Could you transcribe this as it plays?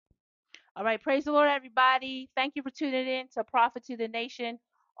All right, praise the Lord, everybody. Thank you for tuning in to Prophet to the Nation,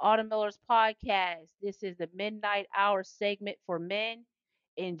 Autumn Miller's podcast. This is the midnight hour segment for men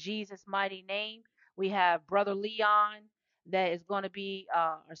in Jesus' mighty name. We have Brother Leon that is going to be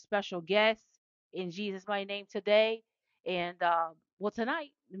our special guest in Jesus' mighty name today. And well,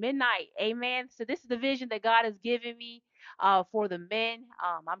 tonight, midnight, amen. So, this is the vision that God has given me for the men.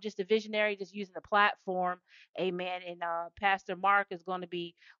 I'm just a visionary, just using the platform, amen. And Pastor Mark is going to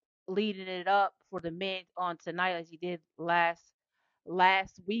be leading it up for the men on tonight as he did last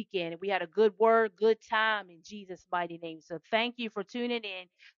weekend. We had a good word, good time in Jesus' mighty name. So thank you for tuning in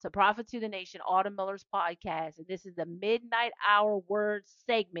to Prophet to the Nation, Autumn Miller's podcast. And this is the Midnight Hour Word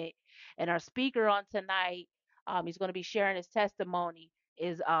segment. And our speaker on tonight, he's going to be sharing his testimony,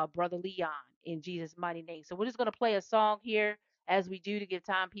 is Brother Leon in Jesus' mighty name. So we're just going to play a song here as we do to give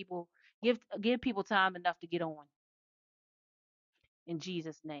people time enough to get on in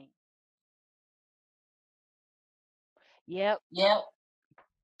Jesus' name. Yep. Yep.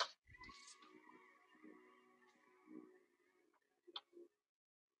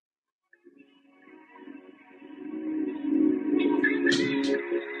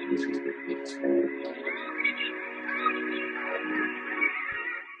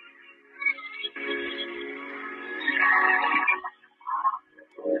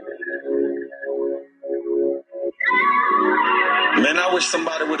 Man, I wish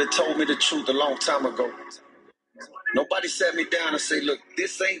somebody would have told me the truth a long time ago. Nobody sat me down and say, look,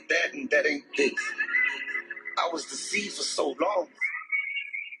 this ain't that and that ain't this. I was deceived for so long.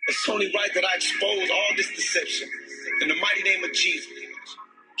 It's only right that I expose all this deception in the mighty name of Jesus.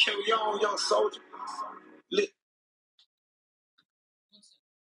 Carry on, young soldier. Li-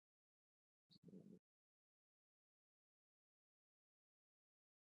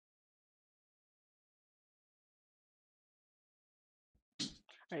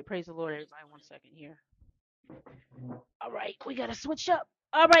 All right, praise the Lord, everybody. 1 second here. All right, we gotta switch up.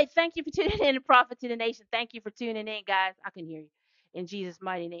 All right, thank you for tuning in to Prophet to the Nation. Thank you for tuning in, guys. I can hear you. In Jesus'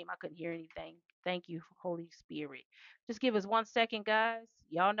 mighty name, I couldn't hear anything. Thank you, Holy Spirit. Just give us 1 second, guys.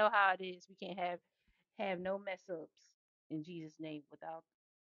 Y'all know how it is. We can't have no mess ups in Jesus' name without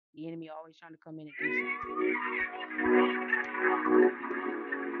the enemy always trying to come in and do something.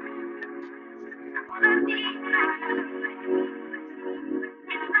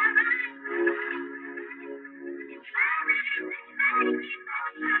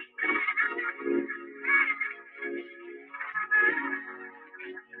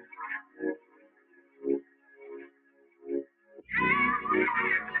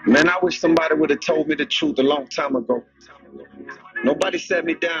 Man, I wish somebody would have told me the truth a long time ago. Nobody sat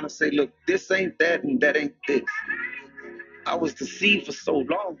me down and say, look, this ain't that and that ain't this. I was deceived for so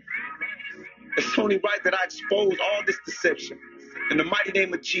long. It's only right that I expose all this deception in the mighty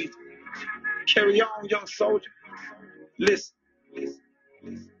name of Jesus. Carry on, young soldier. Listen.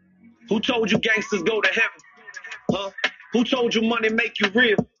 Who told you gangsters go to heaven? Huh? Who told you money make you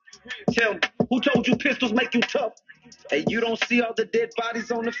real? Tell me. Who told you pistols make you tough? Hey, you don't see all the dead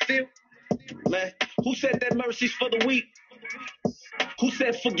bodies on the field? Man, who said that mercy's for the weak? Who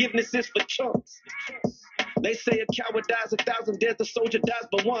said forgiveness is for chumps? They say a coward dies 1,000 deaths, a soldier dies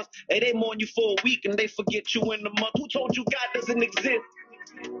but once. Hey, they mourn you for a week and they forget you in a month. Who told you God doesn't exist?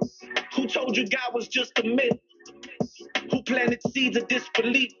 Who told you God was just a myth? Who planted seeds of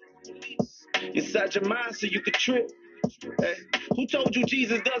disbelief inside your mind so you could trip? Hey, who told you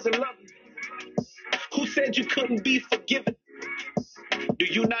Jesus doesn't love you? Who said you couldn't be forgiven? Do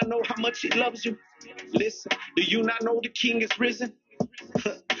you not know how much he loves you? Listen, do you not know the king is risen?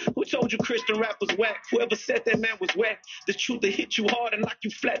 Who told you Christian rap was whack? Whoever said that man was whack, the truth will hit you hard and knock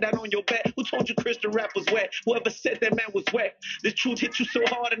you flat down on your back. Who told you Christian rap was whack? Whoever said that man was whack, the truth hit you so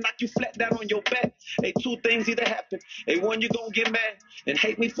hard and knock you flat down on your back. Hey, two things either happen. Hey, one, you gonna get mad and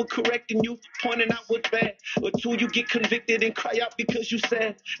hate me for correcting you, pointing out what's bad. Or two, you get convicted and cry out because you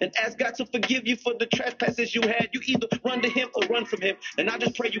sad and ask God to forgive you for the trespasses you had. You either run to him or run from him. And I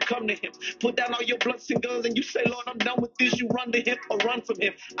just pray you come to him. Put down all your blunts and guns and you say, Lord, I'm done with this. You run to him or run from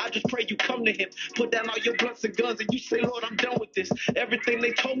him. I just pray you come to him. Put down all your blunts and guns and you say, Lord, I'm done with this. Everything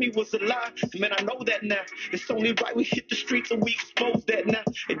they told me was a lie. Man, I know that now. It's only right we hit the streets and we expose that now.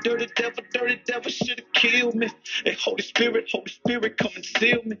 And dirty devil should have killed me. And Holy Spirit, come and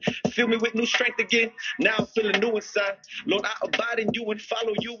seal me. Fill me with new strength again. Now I'm feeling new inside. Lord, I abide in you and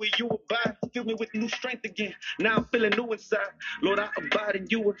follow you where you abide. Fill me with new strength again. Now I'm feeling new inside. Lord, I abide in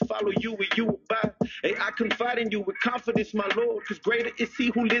you and follow you where you abide. Hey, I confide in you with confidence, my Lord, because greater is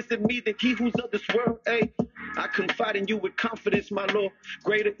he who lives in me than he who's of this world. Hey, I confide in you with confidence, my Lord.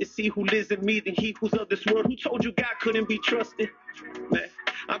 Greater is he who lives in me than he who's of this world. Who told you God couldn't be trusted? Man,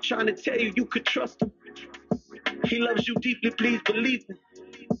 I'm trying to tell you, you could trust him. He loves you deeply, please believe me.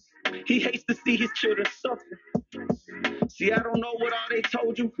 He hates to see his children suffer. See, I don't know what all they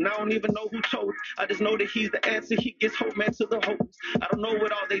told you, and I don't even know who told you. I just know that he's the answer. He gives hope, man, to the hopeless. I don't know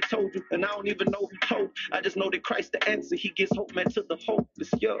what all they told you, and I don't even know who told you. I just know that Christ the answer. He gives hope, man, to the hopeless.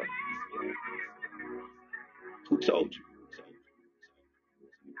 Yeah. Who told you?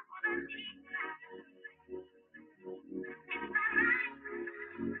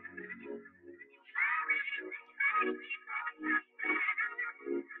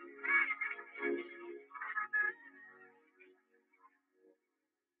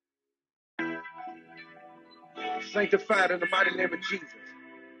 Sanctified in the mighty name of Jesus.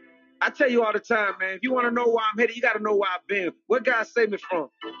 I tell you all the time, man, if you want to know why I'm headed, you got to know where I've been. Where God saved me from.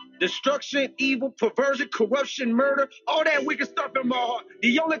 Destruction, evil, perversion, corruption, murder, all that wicked stuff in my heart.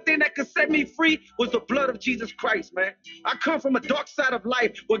 The only thing that could set me free was the blood of Jesus Christ, man. I come from a dark side of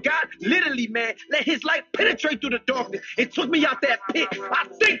life where God literally, man, let his light penetrate through the darkness. It took me out that pit. I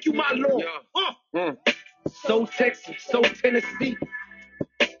thank you, my Lord. So Texas, so Tennessee.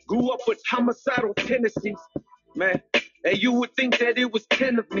 Grew up with homicidal tendencies, man. And you would think that it was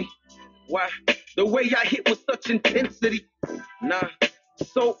 10 of me. Why? The way I hit with such intensity. Nah,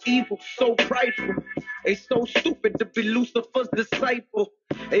 so evil, so prideful. They so stupid to be Lucifer's disciple.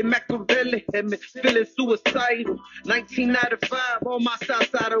 A Machiavelli had me feeling suicidal. 1995, all my south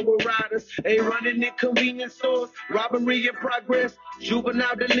side were riders. A running in convenience stores, robbery in progress.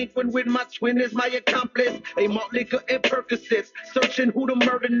 Juvenile delinquent with my twin is my accomplice. A malt liquor and Percocets, searching who to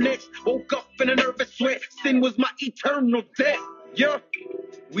murder next. Woke up in a nervous sweat, sin was my eternal death. Yeah.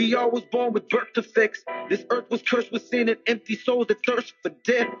 We all was born with birth defects. This earth was cursed with sin and empty souls that thirst for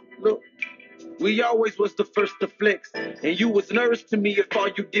death. Look, we always was the first to flex. And you was nourished to me if all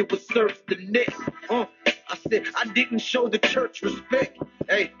you did was surf the net. I said I didn't show the church respect.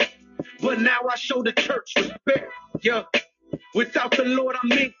 Hey, but now I show the church respect. Yeah, without the Lord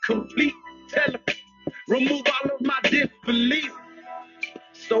I'm incomplete. Tell him, remove all of my disbelief.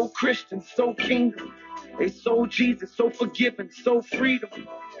 So Christian, so kingdom. Hey, so Jesus, so forgiven, so freedom.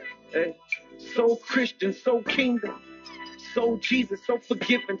 Hey, so Christian, so kingdom, so Jesus, so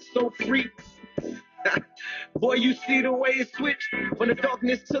forgiven, so free. Boy, you see the way it switched from the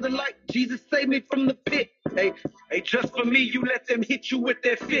darkness to the light. Jesus saved me from the pit. Hey, just for me, you let them hit you with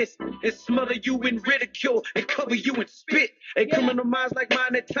their fist and smother you in ridicule and cover you in spit. Hey, criminal minds like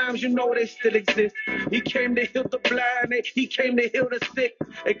mine at times, you know they still exist. He came to heal the blind, he came to heal the sick.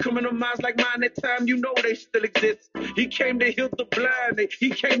 Hey, criminal minds like mine at times, you know they still exist. He came to heal the blind,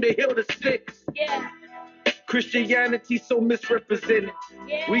 he came to heal the sick. Yeah. Christianity so misrepresented.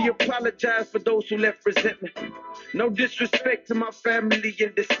 Yeah. We apologize for those who left resentment. No disrespect to my family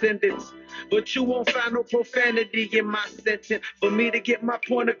and descendants, but you won't find no profanity in my sentence. For me to get my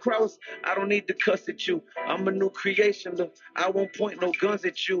point across, I don't need to cuss at you. I'm a new creation, look. I won't point no guns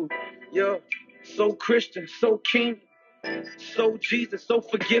at you. Yeah, so Christian, so king, so Jesus, so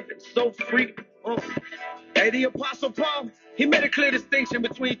forgiven, so free. Hey, the Apostle Paul, he made a clear distinction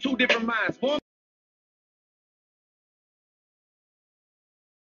between two different minds. One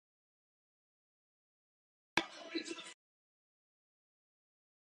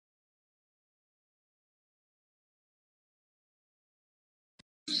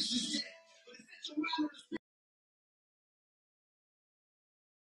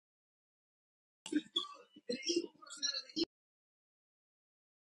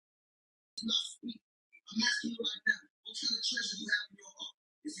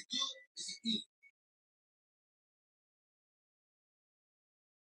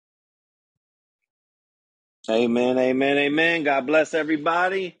Amen, amen, amen. God bless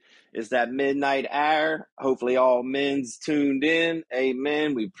everybody. It's that midnight hour. Hopefully all men's tuned in.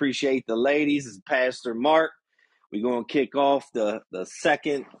 Amen. We appreciate the ladies. It's Pastor Mark. We're going to kick off the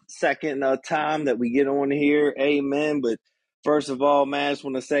second time that we get on here. Amen. But first of all, man, I just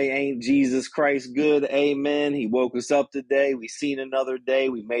want to say, ain't Jesus Christ good? Amen. He woke us up today. We seen another day.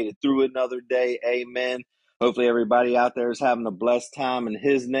 We made it through another day. Amen. Hopefully everybody out there is having a blessed time in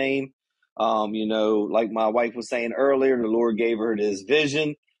his name. Like my wife was saying earlier, the Lord gave her this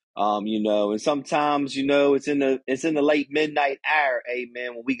vision. And sometimes, it's in the late midnight hour,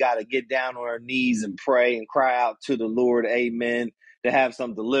 amen, when we got to get down on our knees and pray and cry out to the Lord, amen, to have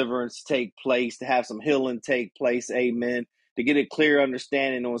some deliverance take place, to have some healing take place, amen, to get a clear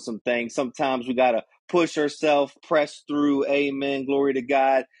understanding on some things. Sometimes we got to push ourselves, press through, amen, glory to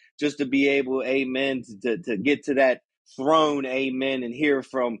God, just to be able, amen, to get to that throne, amen, and hear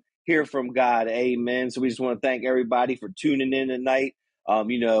from God, amen. So we just want to thank everybody for tuning in tonight.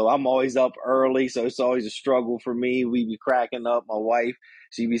 I'm always up early, so it's always a struggle for me. We be cracking up. My wife,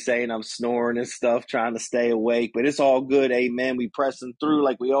 she be saying I'm snoring and stuff, trying to stay awake, but it's all good, amen. We pressing through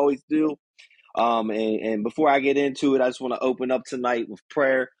like we always do. And before I get into it, I just want to open up tonight with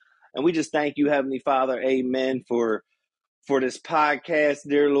prayer. And we just thank you, Heavenly Father, amen, for this podcast,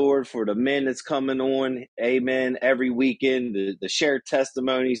 dear Lord, for the men that's coming on, amen, every weekend, the share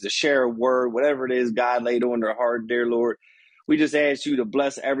testimonies, the share a word, whatever it is God laid on their heart, dear Lord. We just ask you to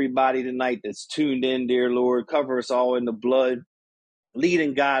bless everybody tonight that's tuned in, dear Lord. Cover us all in the blood. Lead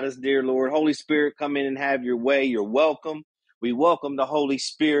and guide us, dear Lord. Holy Spirit, come in and have your way. You're welcome. We welcome the Holy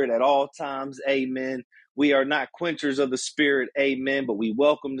Spirit at all times. Amen. We are not quenchers of the Spirit. Amen. But we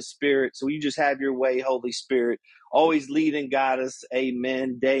welcome the Spirit. So you just have your way, Holy Spirit. Always lead and guide us.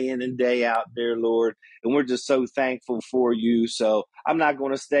 Amen. Day in and day out, dear Lord. And we're just so thankful for you. So I'm not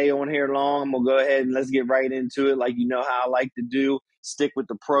going to stay on here long. I'm going to go ahead and let's get right into it like you know how I like to do. Stick with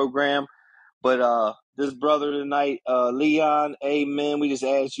the program. But this brother tonight, Leon, amen. We just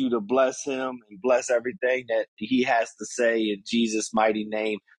ask you to bless him and bless everything that he has to say in Jesus' mighty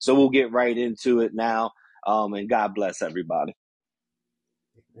name. So we'll get right into it now. And God bless everybody.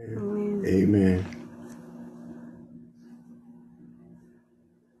 Amen.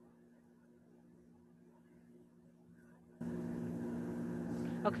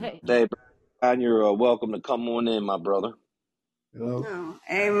 Okay. Hey, Brian, you're welcome to come on in, my brother. Hello. Oh,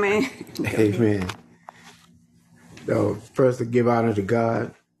 amen. Amen. So first, to give honor to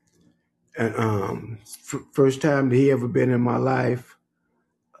God, and first time that He ever been in my life,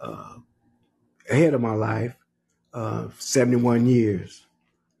 ahead of my life, 71 years,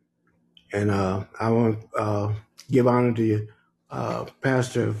 and I want to give honor to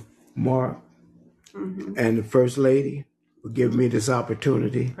Pastor Mark and the First Lady for giving me this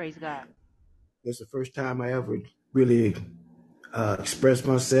opportunity. Praise God. It's the first time I ever really express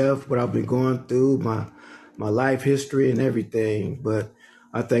myself, what I've been going through, my life history and everything. But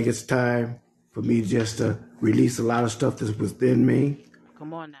I think it's time for me just to release a lot of stuff that's within me.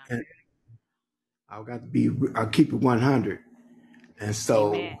 Come on now. And I'll keep it 100. And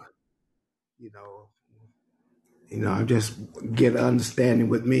so, Amen. I just get an understanding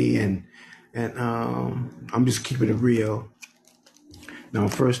with me and I'm just keeping it real. Now,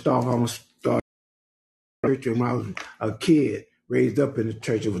 first off, I'm going to start church when I was a kid, raised up in the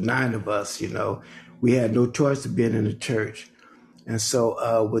church. It was 9 of us, We had no choice of being in the church. And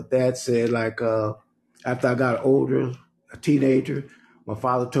so with that said, after I got older, a teenager, my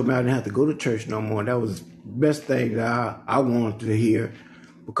father told me I didn't have to go to church no more. And that was the best thing that I wanted to hear,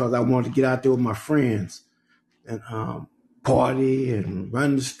 because I wanted to get out there with my friends and party and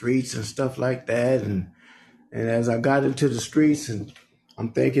run the streets and stuff like that. And as I got into the streets, and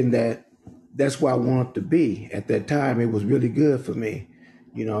I'm thinking that that's where I wanted to be. At that time, it was really good for me.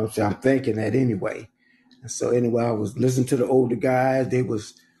 So I'm thinking that anyway. And so anyway, I was listening to the older guys. They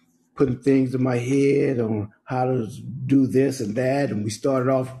was putting things in my head on how to do this and that. And we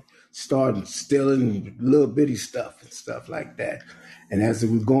started stealing little bitty stuff and stuff like that. And as it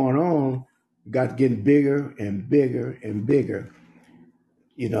was going on, it got getting bigger and bigger and bigger,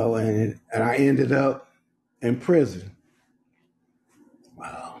 and I ended up in prison.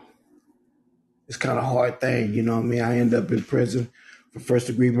 Wow. It's kind of a hard thing, you know what I mean? I ended up in prison for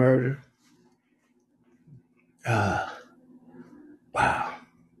first-degree murder. Wow.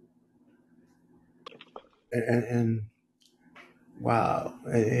 And wow.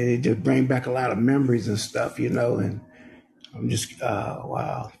 And it just brings back a lot of memories and stuff, and I'm just,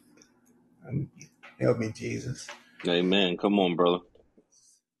 wow. Help me, Jesus. Amen. Come on, brother.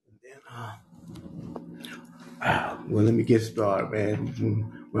 Wow. Well, let me get started, man.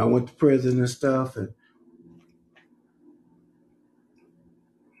 When I went to prison and stuff, and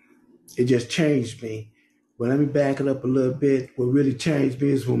it just changed me. Well, let me back it up a little bit. What really changed me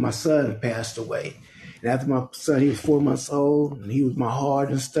is when my son passed away. And after my son, he was 4 months old, and he was my heart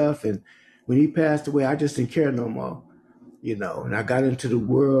and stuff. And when he passed away, I just didn't care no more, And I got into the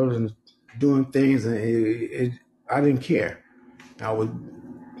world and doing things, and I didn't care.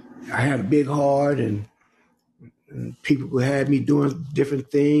 I had a big heart, and people had me doing different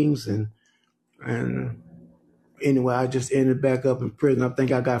things, and anyway, I just ended back up in prison. I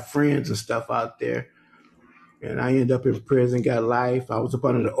think I got friends and stuff out there. And I ended up in prison, got life. I was up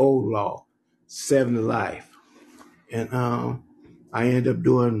under the old law, 7 to life. And I ended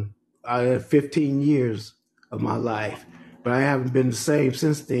up I had 15 years of my life. But I haven't been the same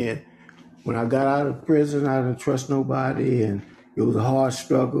since then. when I got out of prison, I didn't trust nobody, and it was a hard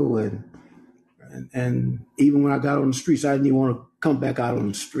struggle. And even when I got on the streets, I didn't even want to come back out on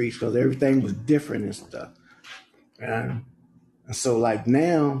the streets because everything was different and stuff. And so, like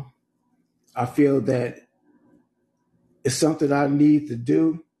now, I feel that it's something I need to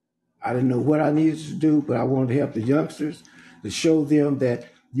do. I didn't know what I needed to do, but I wanted to help the youngsters to show them that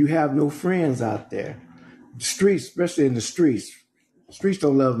you have no friends out there. The streets, especially in the streets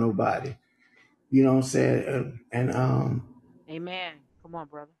don't love nobody. You know what I'm saying? And Amen. Come on,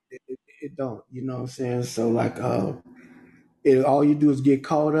 brother. it don't. You know what I'm saying? So like, all you do is get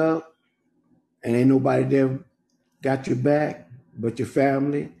caught up, and ain't nobody there got your back but your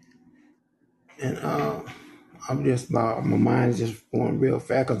family. And I'm just my mind is just going real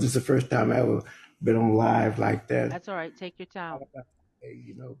fast because this is the first time I ever been on live like that. That's all right. Take your time.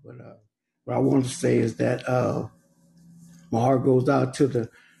 You know, but what I want to say is that my heart goes out to the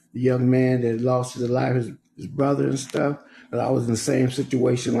young man that lost his life, his brother and stuff. But I was in the same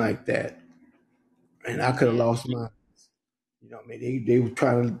situation like that, and I could have lost mine. You know, what I mean, they were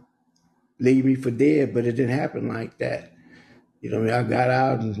trying to leave me for dead, but it didn't happen like that. You know, what I mean, I got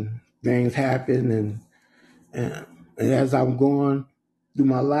out and things happened, and as I'm going through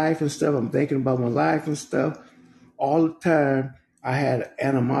my life and stuff, I'm thinking about my life and stuff. All the time, I had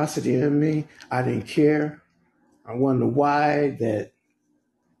animosity in me. I didn't care. I wondered why that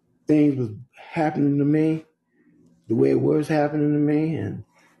things was happening to me the way it was happening to me, and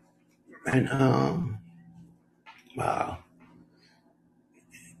wow.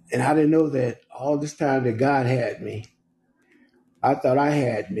 And I didn't know that all this time that God had me. I thought I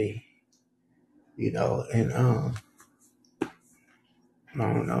had me, you know, and I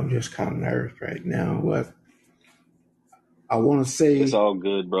don't know, I'm just kind of nervous right now. What I want to say, It's all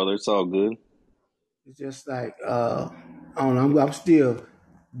good, brother. It's all good. it's just like I don't know. I'm still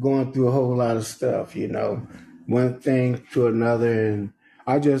going through a whole lot of stuff, you know, one thing to another, and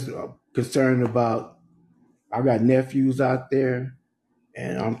I just concerned about. I got nephews out there,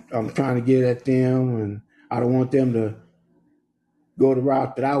 and I'm trying to get at them, and I don't want them to go the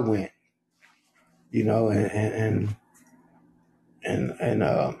route that I went, you know, and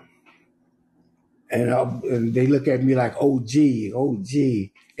and they look at me like OG,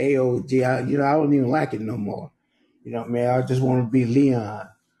 AOG. You know, I don't even like it no more. You know, man, I just want to be Leon.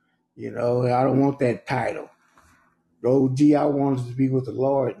 You know, I don't want that title. The OG, I want to be with the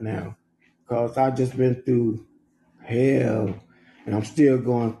Lord now, because I just been through hell, and I'm still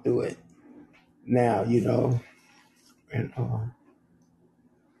going through it now. You know, and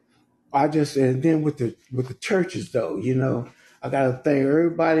and then with the churches though, you know, I gotta thank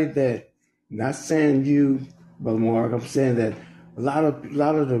everybody that, not saying you, Brother Mark, I'm saying that a lot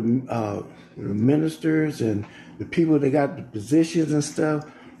of the ministers and the people that got the positions and stuff,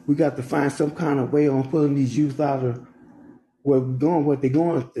 we got to find some kind of way on pulling these youth out of what they're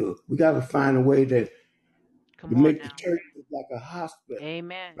going through. We got to find a way to make the church like a hospital.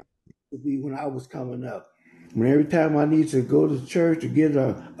 Amen. To be when I was coming up. When every time I need to go to church to get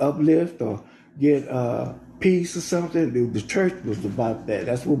a uplift or get peace or something, the church was about that.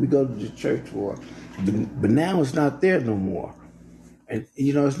 That's what we go to the church for. But now it's not there no more. And,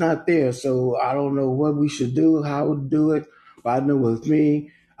 you know, it's not there. So I don't know what we should do, how to do it. But I know with me,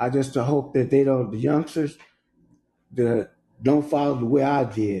 I just hope that the youngsters, that don't follow the way I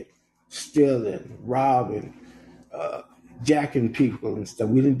did, stealing, robbing, jacking people and stuff.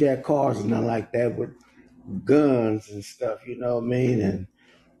 We didn't jack cars and nothing like that with guns and stuff, you know what I mean?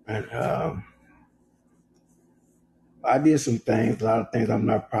 And I did some things, a lot of things I'm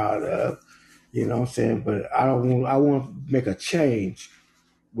not proud of, you know what I'm saying? But I want to make a change.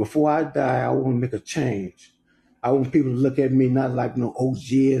 Before I die, I want to make a change. I want people to look at me not like no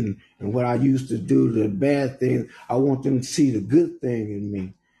OG and what I used to do, the bad things. I want them to see the good thing in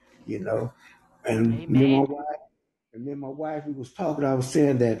me, you know? And Amen. me and my wife, we was talking, I was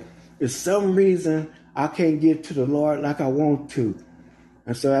saying that for some reason I can't get to the Lord like I want to.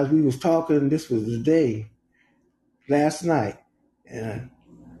 And so as we was talking, this was the day, last night, and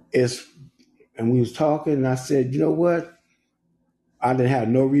we was talking, and I said, you know what? I didn't have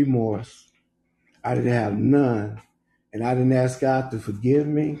no remorse. I didn't have none. And I didn't ask God to forgive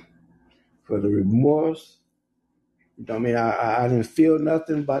me for the remorse. You know what I mean? I didn't feel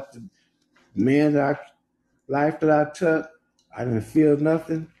nothing about the life that I took. I didn't feel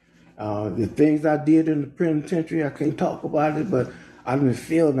nothing. The things I did in the penitentiary, I can't talk about it, but I didn't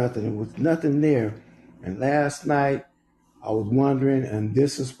feel nothing. There was nothing there. And last night, I was wondering, and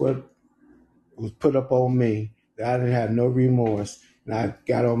this is what was put up on me, that I didn't have no remorse. And I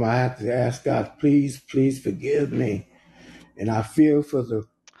had to ask God, please, please forgive me. And I feel for the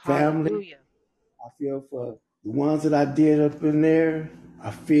family. Hallelujah. I feel for the ones that I did up in there.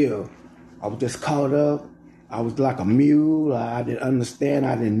 I feel I was just caught up. I was like a mule. I didn't understand.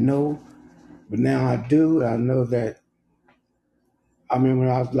 I didn't know. But now I do. I know that. I mean, when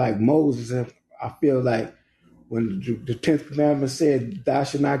I was like Moses, I feel like when the 10th commandment said, thou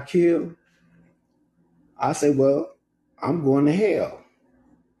shalt not kill, I say, well, I'm going to hell.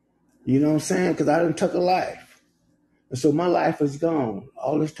 You know what I'm saying? Because I didn't took a life. And so my life is gone.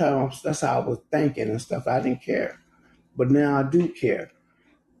 All this time, that's how I was thinking and stuff. I didn't care. But now I do care.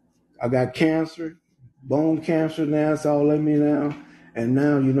 I got cancer, bone cancer now. It's all in me now. And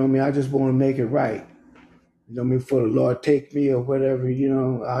now, you know what I mean? I just want to make it right. You know what I mean? For the Lord take me or whatever, you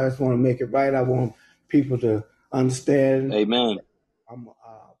know, I just want to make it right. I want people to understand. Amen. I'm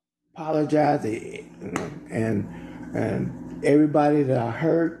apologize and everybody that I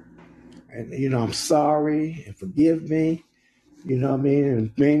hurt, and you know, I'm sorry and forgive me. You know what I mean?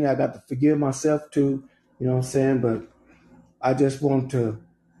 And mainly I got to forgive myself too. You know what I'm saying? But I just want to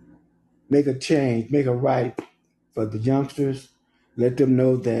make a change, make a right for the youngsters. Let them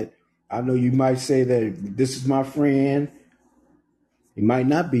know that I know you might say that this is my friend. He might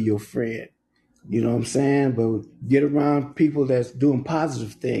not be your friend. You know what I'm saying? But get around people that's doing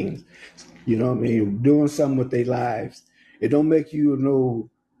positive things. You know what I mean? Doing something with their lives. It don't make you no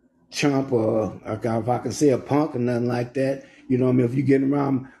chump or if I can say a punk or nothing like that. You know what I mean? If you get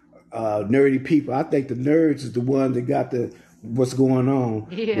around nerdy people, I think the nerds is the ones that got the what's going on.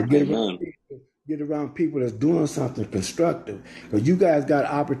 Yeah. But Amen. get around people that's doing something constructive. Because you guys got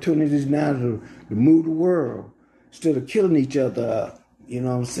opportunities now to move the world instead of killing each other up. You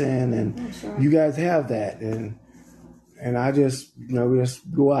know what I'm saying? And you guys have that. And I just, you know,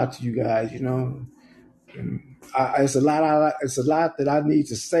 just go out to you guys, you know. It's a lot. It's a lot that I need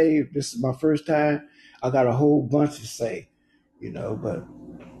to say. This is my first time. I got a whole bunch to say, you know. But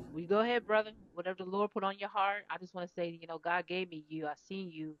We go ahead, brother. Whatever the Lord put on your heart. I just want to say, God gave me you. I seen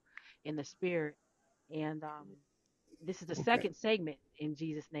you in the spirit. And this is the okay, second segment in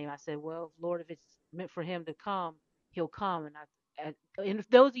Jesus' name. I said, well, Lord, if it's meant for him to come, he'll come. And if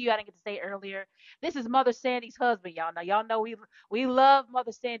those of you I didn't get to say earlier, this is Mother Sandy's husband, y'all. Now, y'all know we love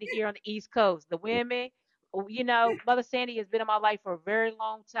Mother Sandy here on the East Coast. The women, Mother Sandy has been in my life for a very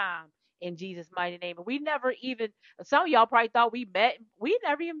long time in Jesus' mighty name. And we never even, some of y'all probably thought we met. We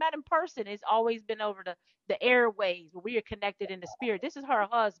never even met in person. It's always been over the airways where we are connected in the spirit. This is her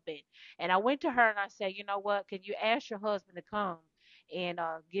husband. And I went to her and I said, you know what? Can you ask your husband to come and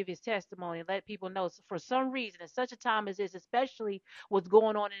give his testimony and let people know? So for some reason, at such a time as this, especially what's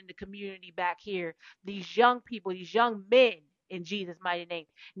going on in the community back here, these young people, these young men, in Jesus' mighty name,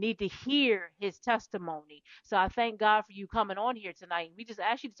 need to hear his testimony. So I thank God for you coming on here tonight. We just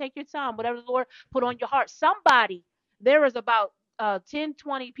ask you to take your time, whatever the Lord put on your heart. Somebody, there is about 10,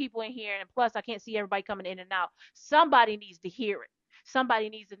 20 people in here, and plus I can't see everybody coming in and out. Somebody needs to hear it. Somebody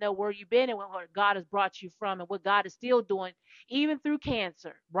needs to know where you've been and where God has brought you from and what God is still doing, even through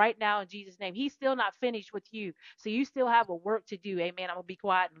cancer, right now in Jesus' name. He's still not finished with you. So you still have a work to do. Amen. I'm going to be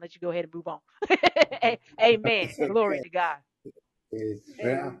quiet and let you go ahead and move on. Amen. it's Glory okay. to God.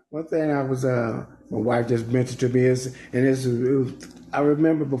 One thing my wife just mentioned to me is, and I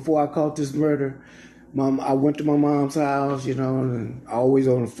remember before I caught this murder, I went to my mom's house, you know, and always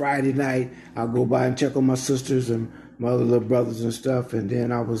on a Friday night, I'll go by and check on my sisters and my other little brothers and stuff. And then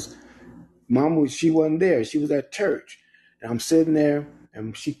she wasn't there. She was at church. And I'm sitting there,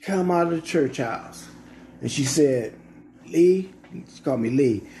 and she come out of the church house. And she said, Lee, she called me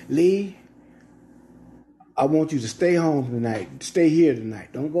Lee. Lee, I want you to stay home tonight. Stay here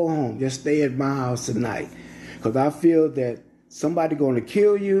tonight. Don't go home. Just stay at my house tonight. Because I feel that somebody going to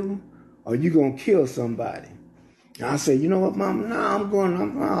kill you or you going to kill somebody. And I said, you know what, Mom? No,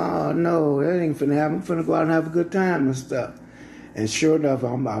 no, that ain't finna happen. I'm finna go out and have a good time and stuff. And sure enough,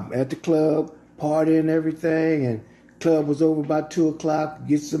 I'm at the club, partying and everything. And club was over about 2 o'clock.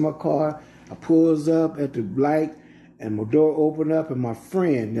 Gets in my car. I pulls up at the light, and my door opened up, and my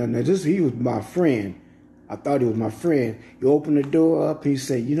friend, he was my friend. I thought he was my friend. He opened the door up. He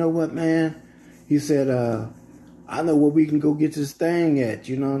said, you know what, man? He said, I know where we can go get this thing at.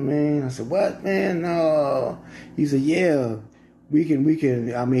 You know what I mean? I said, what, man? No. He said, yeah, we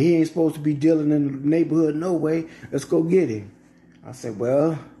can. I mean, he ain't supposed to be dealing in the neighborhood no way. Let's go get him. I said,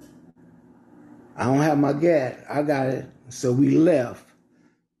 well, I don't have my gat. I got it. So we left.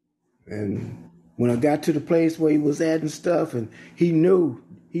 And when I got to the place where he was at and stuff, and he knew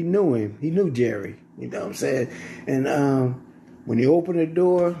him. He knew Jerry. You know what I'm saying? And when he opened the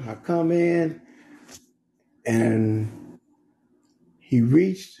door, I come in, and he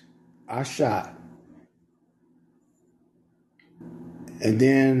reached, I shot. And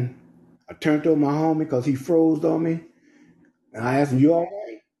then I turned to my homie because he froze on me. And I asked him, "You all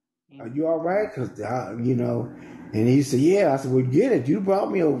right? Are Amen. you all right?" Because, and he said, "Yeah." I said, "Well, get it. You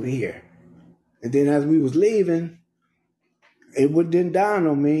brought me over here." And then as we was leaving, didn't dawn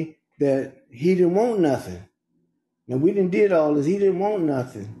on me that he didn't want nothing. Now, we didn't did all this. He didn't want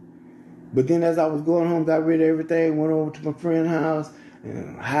nothing. But then as I was going home, got rid of everything, went over to my friend's house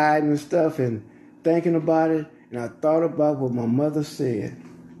and hiding and stuff and thinking about it. And I thought about what my mother said.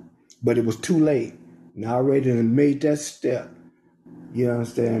 But it was too late. And I already made that step. You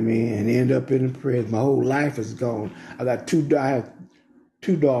understand me? And end up in the prison. My whole life is gone. I have two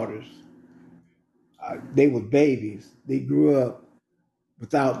daughters. They were babies. They grew up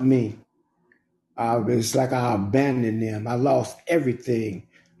without me. It's like I abandoned them. I lost everything.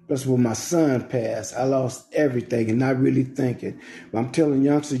 Plus, when my son passed, I lost everything and not really thinking. But I'm telling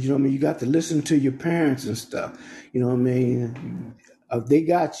youngsters, you got to listen to your parents and stuff. You know what I mean? They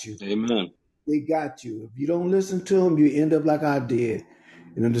got you. Amen. They got you. If you don't listen to them, you end up like I did.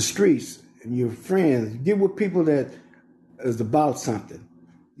 In the streets, and your friends, get with people that is about something.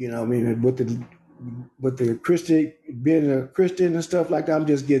 You know what I mean? With the Christian, being a Christian and stuff like that, I'm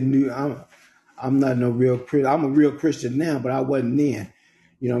just getting new. I'm not no real Christian. I'm a real Christian now, but I wasn't then.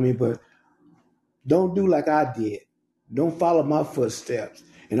 You know what I mean? But don't do like I did. Don't follow my footsteps.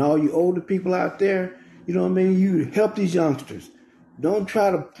 And all you older people out there, you know what I mean? You help these youngsters. Don't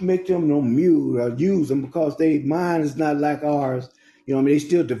try to make them no mute or use them because their mind is not like ours. You know what I mean? They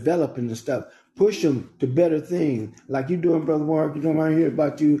still developing and stuff. Push them to better things. Like you doing, Brother Mark. You know, I hear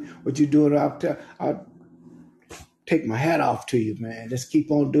about you, what you're doing. I'll take my hat off to you, man. Just keep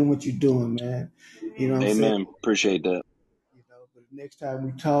on doing what you're doing, man. You know what I'm Amen. saying? Amen. Appreciate that. But next time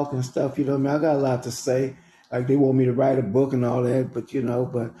we talk and stuff, what I mean, I got a lot to say. Like they want me to write a book and all that, but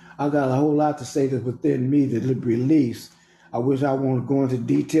I got a whole lot to say that's within me that will be released. I wish I want to go into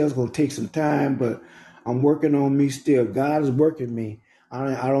details. It's gonna take some time, but I'm working on me still. God is working me.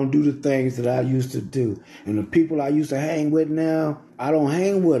 I don't do the things that I used to do, and the people I used to hang with now, I don't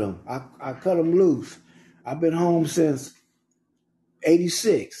hang with them. I cut them loose. I've been home since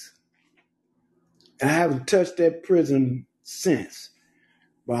 '86, and I haven't touched that prison since.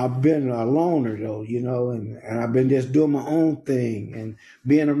 But I've been a loner though, and I've been just doing my own thing and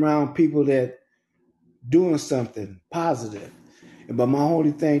being around people that doing something positive. But my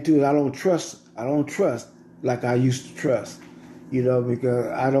only thing too is I don't trust like I used to trust, because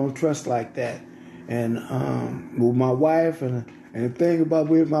I don't trust like that. And with my wife and the thing about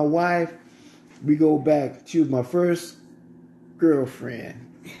with my wife, we go back. She was my first girlfriend,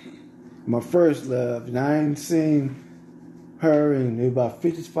 my first love, and I ain't seen her in about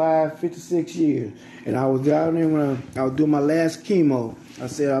 55, 56 years. And I was down there when I was doing my last chemo. I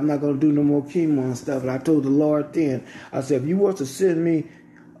said, I'm not going to do no more chemo and stuff. And I told the Lord then, I said, if you want to send me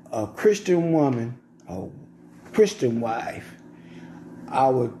a Christian woman, a Christian wife, I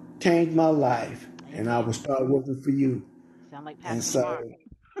would change my life and I Amen. would start working for you. Sound like And Pastor so, Mark.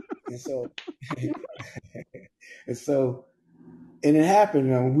 and so, and so, and it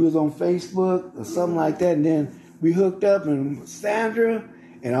happened. We was on Facebook or something like that, and then we hooked up, and Sandra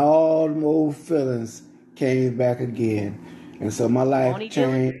and all them old feelings came back again, and so my Won't life he do it?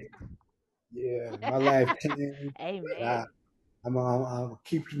 changed. Yeah, my life changed. And Amen. I'm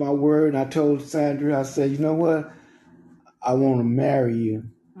keep to my word. And I told Sandra, I said, you know what? I want to marry you.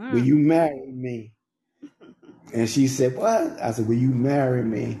 Will Mm. you marry me? And she said, what? I said, will you marry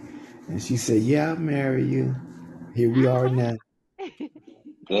me? And she said, yeah, I'll marry you. Here we are now. Amen.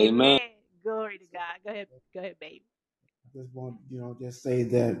 Amen. Glory to God. Go ahead. Go ahead, baby. Just want just say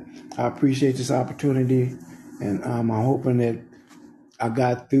that I appreciate this opportunity, and I'm hoping that I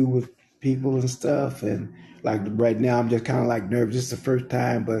got through with people and stuff. And like right now, I'm just kind of like nervous. This is the first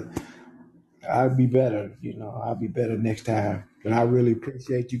time, but I'll be better. I'll be better next time. But I really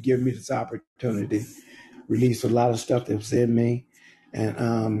appreciate you giving me this opportunity. Release a lot of stuff that's in me,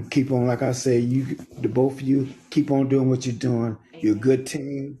 and keep on. Like I say, the both of you, keep on doing what you're doing. You're a Amen. good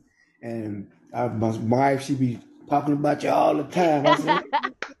team, and my wife, she be talking about you all the time. I said,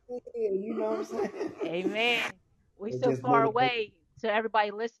 you know what I'm saying? Amen. We So so just far motivate. away to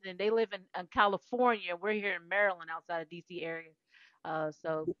everybody listening. They live in California. We're here in Maryland, outside of DC area.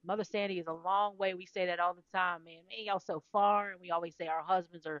 So Mother Sandy is a long way. We say that all the time, man, y'all so far. And we always say our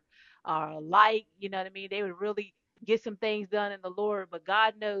husbands are alike. You know what I mean? They would really get some things done in the Lord, but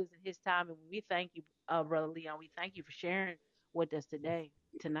God knows in His time. And we thank you, Brother Leon. We thank you for sharing with us today,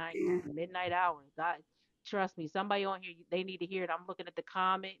 tonight, midnight hour. God, trust me, somebody on here, they need to hear it. I'm looking at the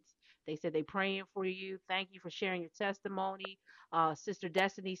comments. They said they praying for you. Thank you for sharing your testimony. Sister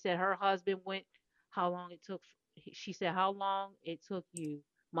Destiny said her husband went. How long it took? she said, how long it took you?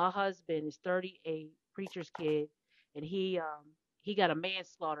 My husband is 38, preacher's kid, and he got a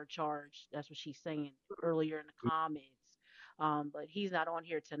manslaughter charge. That's what she's saying earlier in the comments. But he's not on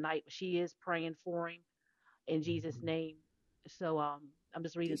here tonight, but she is praying for him in Jesus' name. So I'm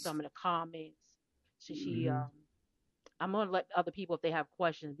just reading some of the comments. So Mhm. I'm gonna let other people if they have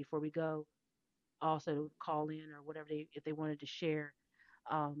questions before we go also call in or whatever they if they wanted to share.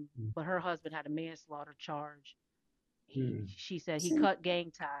 But her husband had a manslaughter charge. Mhm. She said he cut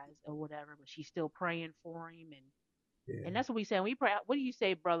gang ties or whatever, but she's still praying for him, and Yeah. that's what we say. We pray. What do you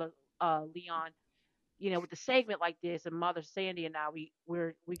say, brother Leon? With the segment like this, and Mother Sandy and I, we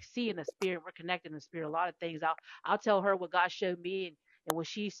see in the spirit, we're connected in the spirit. A lot of things. I'll tell her what God showed me, and what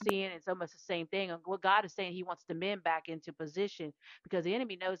she's seeing, and so much the same thing. And what God is saying, He wants the men back into position because the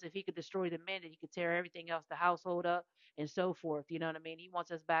enemy knows if he could destroy the men, that he could tear everything else, the household up, and so forth. You know what I mean? He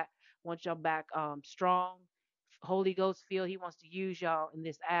wants us back, wants y'all back, strong. Holy Ghost feel he wants to use y'all in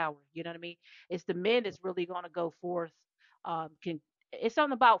this hour. You know what I mean? It's the men that's really going to go forth. Can It's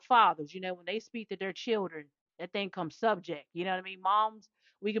something about fathers, when they speak to their children, that thing comes subject. You know what I mean? Moms,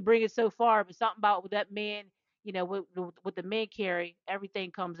 we can bring it so far, but something about with that man, what the men carry,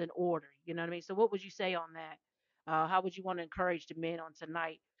 everything comes in order. You know what I mean? So, what would you say on that? How would you want to encourage the men on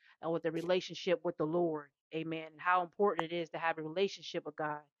tonight with the relationship with the Lord? Amen. And how important it is to have a relationship with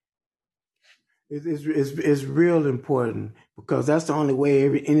God. It's real important because that's the only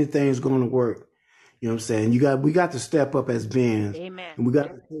way anything's going to work. You know what I'm saying? We got to step up as men, Amen. and we got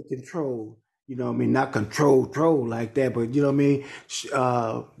to take control. You know what I mean? Not control like that, but you know what I mean?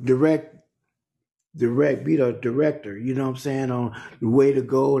 Be the director, you know what I'm saying, on the way to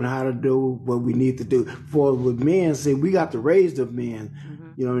go and how to do what we need to do. For with men, see, we got to raise the men.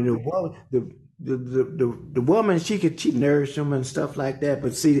 Hmm. You know, and the woman, she nourish them and stuff like that.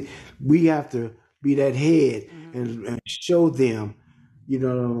 But see, we have to be that head Hmm. and show them,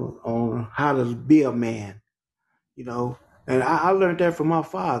 on how to be a man. You know, and I learned that from my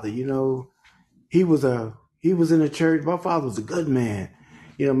father. He was a he was in the church. My father was a good man.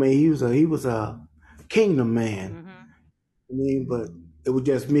 You know what I mean? He was a kingdom man. Hmm. I mean, but it was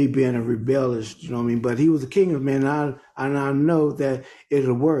just me being a rebellious, you know what I mean? But he was a kingdom man, and I know that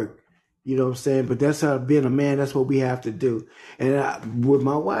it'll work. You know what I'm saying? But that's how being a man, that's what we have to do. And with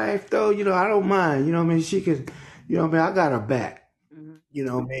my wife, though, I don't mind. You know what I mean? She can, what I mean? I got her back. Hmm. You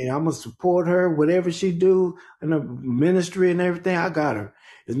know what I mean? I'm gonna support her, whatever she do in the ministry and everything. I got her.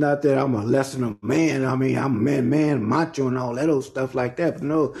 It's not that I'm a less than a man. I mean, I'm a man, macho, and all that old stuff like that. But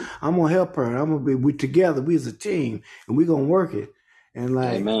no, I'm gonna help her. I'm gonna be we together. We as a team, and we gonna work it. And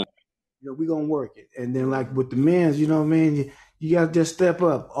like, Amen. we gonna work it. And then like with the men's, you know what I mean? You gotta just step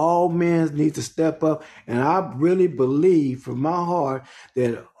up. All men need to step up. And I really believe from my heart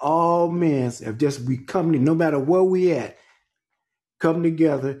that all men have just we coming, no matter where we at, come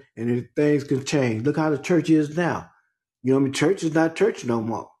together and then things can change. Look how the church is now. You know what I mean? Church is not church no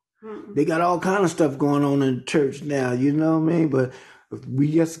more. They got all kind of stuff going on in the church now, you know what I mean? But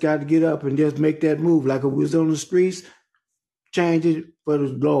we just got to get up and just make that move. Like if we was on the streets, change it for the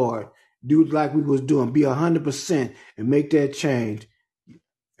Lord. Do it like we was doing. Be 100% and make that change.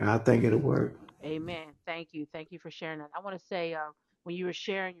 And I think it'll work. Amen. Thank you. Thank you for sharing that. I want to say, when you were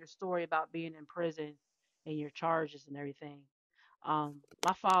sharing your story about being in prison and your charges and everything,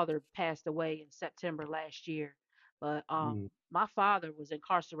 my father passed away in September last year, but Mm-hmm. my father was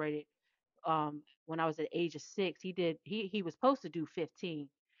incarcerated when I was at age of 6. He was supposed to do 15. He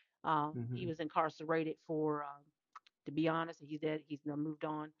Mm-hmm. was incarcerated for, to be honest, he's dead. He's now moved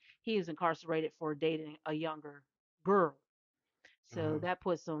on. He was incarcerated for dating a younger girl. So Uh-huh. that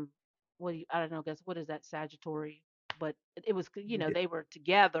puts them, I don't know, guess what is that, Sagittarius? But it was, Yeah. they were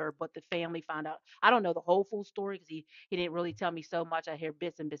together, but the family found out. I don't know the whole full story because he didn't really tell me so much. I hear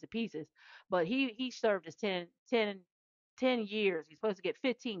bits and pieces. But he served his 10 years. He's supposed to get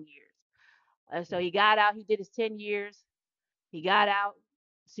 15 years. So he got out. He did his 10 years. He got out.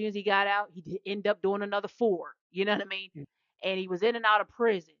 As soon as he got out, he ended up doing another 4. You know what I mean? And he was in and out of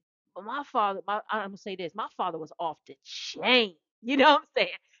prison. But my father, I'm gonna say this: my father was off the chain. You know what I'm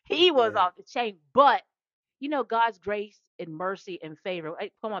saying? He was Yeah. off the chain. But God's grace and mercy and favor.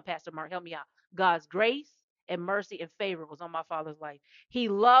 Hey, come on, Pastor Mark, help me out. God's grace and mercy and favor was on my father's life. He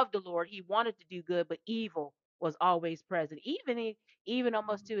loved the Lord. He wanted to do good, but evil was always present, even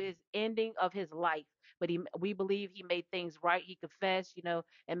almost to his ending of his life. But we believe he made things right. He confessed,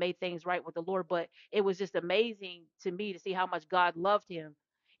 and made things right with the Lord. But it was just amazing to me to see how much God loved him,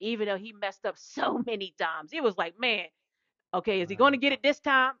 even though he messed up so many times. It was like, man, Okay, is he going to get it this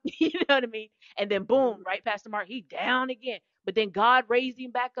time? You know what I mean? And then boom, right, Pastor Mark, he down again. But then God raised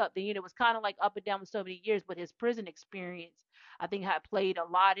him back up. Then it was kind of like up and down for so many years. But his prison experience, I think, had played a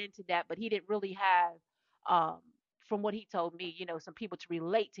lot into that. But he didn't really have, um, from what he told me, some people to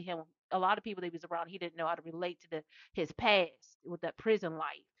relate to him. A lot of people that he was around, he didn't know how to relate to his past with that prison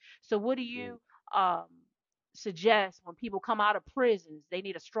life. So what do you um, suggest when people come out of prisons? They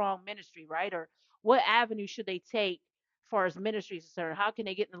need a strong ministry, right? Or what avenue should they take far as ministry is concerned? How can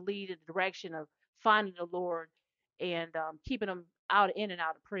they get in the lead in the direction of finding the Lord and keeping them out in and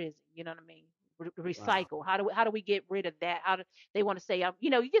out of prison? You know what I mean? Wow. Recycle. How do we get rid of that? How do they want to say,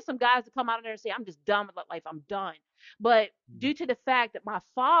 you get some guys that come out of there and say, I'm just done with life. I'm done. But due to the fact that my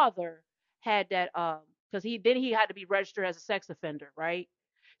father had that, because he had to be registered as a sex offender, right?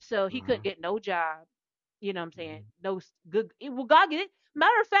 So he couldn't Uh-huh. get no job. You know what I'm saying? No good. Well, God get it.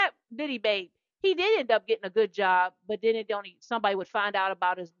 Matter of fact, did he, babe? He did end up getting a good job, but then somebody would find out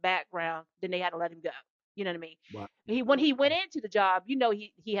about his background, then they had to let him go. You know what I mean? Wow. When he went into the job,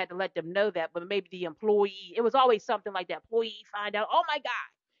 he had to let them know that, but maybe the employee, it was always something like that. Employee find out, oh my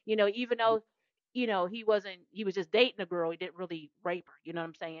God, even though, he was just dating a girl, he didn't really rape her. You know what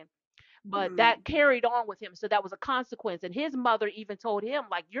I'm saying? But that carried on with him. So that was a consequence. And his mother even told him,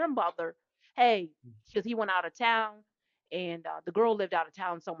 like your mother, hey, because he went out of town and the girl lived out of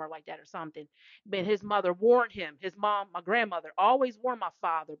town somewhere like that or something. But his mother warned him. His mom, my grandmother, always warned my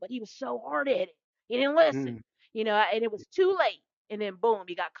father, but he was so hard at it. He didn't listen, Mm. and it was too late. And then boom,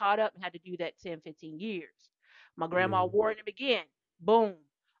 he got caught up and had to do that 10, 15 years. My grandma Yeah. warned him again. Boom.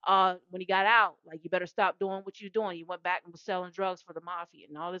 When he got out, like, you better stop doing what you're doing. He went back and was selling drugs for the mafia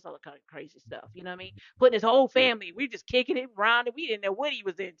and all this other kind of crazy stuff. You know what I mean? Putting his whole family, we just kicking it around and we didn't know what he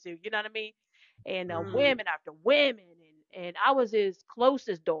was into. You know what I mean? And women after women, and I was his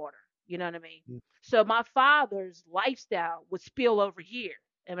closest daughter. You know what I mean? Mm. So my father's lifestyle would spill over here.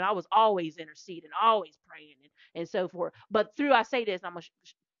 I mean, I was always interceding, always praying, and so forth. But I say this, I'm gonna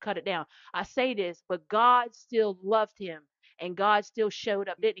cut it down. I say this, but God still loved him, and God still showed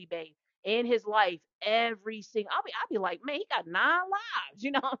up, didn't he, babe? In his life, every single. I'll be like, man, he got 9 lives.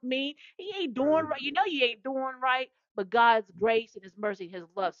 You know what I mean? He ain't doing right. You know, he ain't doing right. But God's grace and his mercy, his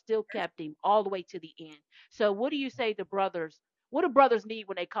love still kept him all the way to the end. So, what do you say to brothers? What do brothers need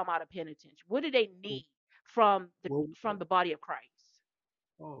when they come out of penitentiary? What do they Well, need from the well, from the body of Christ?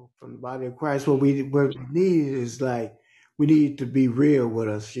 oh, from the body of Christ, what we need is like we need to be real with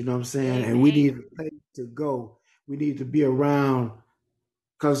us. You know what I'm saying? And we Amen. need a place to go. We need to be around.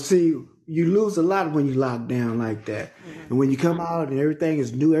 Cause see, you lose a lot when you lock down like that. Hmm. And when you come out and everything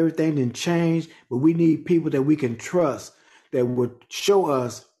is new, everything didn't change. But we need people that we can trust that would show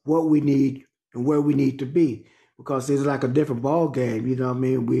us what we need and where we need to be. Because it's like a different ball game. You know what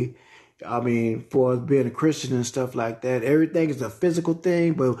I mean? For us being a Christian and stuff like that, everything is a physical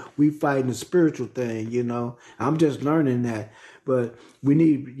thing, but we fighting a spiritual thing, you know. I'm just learning that. But you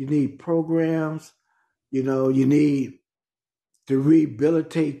need programs, you need to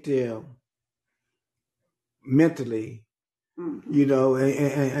rehabilitate them mentally,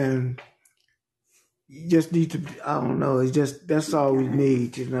 and you just need to, I don't know, it's just, that's all we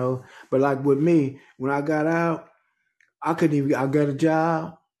need. But like with me, when I got out, I got a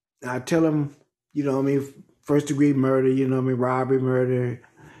job, and I tell them, first degree murder, robbery, murder,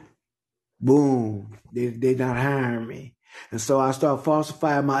 boom, they not hiring me. And so I start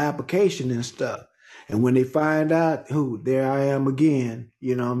falsifying my application and stuff. And when they find out, there I am again,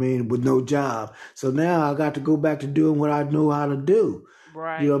 with no job. So now I got to go back to doing what I know how to do,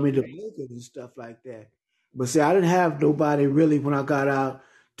 Right. to make it and stuff like that. But see, I didn't have nobody really when I got out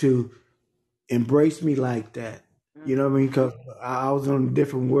to embrace me like that. You know what I Hmm. mean? Because I was in a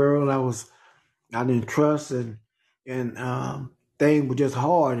different world. I didn't trust, and things were just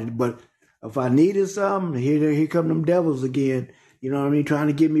hard. But if I needed something, here come them devils again. You know what I mean? Trying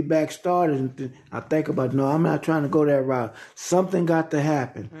to get me back started. And I think about, no, I'm not trying to go that route. Something got to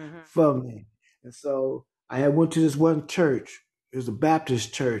happen Hmm. for me. And so I had went to this one church. It was a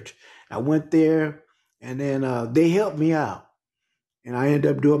Baptist church. I went there, and then they helped me out. And I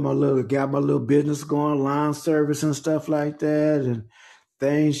ended up got my little business going, lawn service and stuff like that. And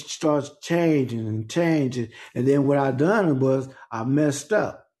things starts changing and changing. And then what I done was I messed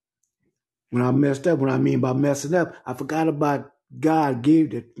up. When I messed up, what I mean by messing up, I forgot about God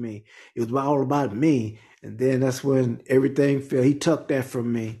gave it to me. It was all about me. And then that's when everything fell. He took that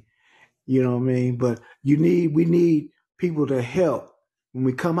from me. You know what I mean? But we need people to help. When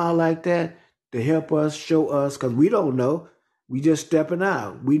we come out like that, to help us, show us, because we don't know. We just stepping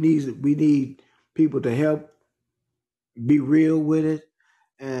out. We need people to help be real with it,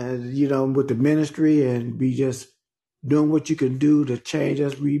 and with the ministry, and be just doing what you can do to change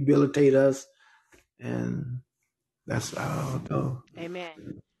us, rehabilitate us, and that's all. Amen.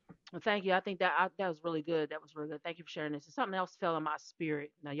 Well, thank you. I think that was really good. That was really good. Thank you for sharing this. And something else fell in my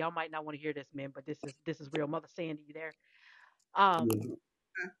spirit. Now, y'all might not want to hear this, man, but this is real. Mother Sandy, you there? Um, Yeah.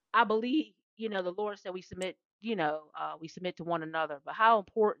 I believe, the Lord said we submit, we submit to one another. But how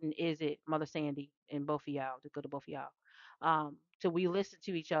important is it, Mother Sandy, and both of y'all, to go to both of y'all, to we listen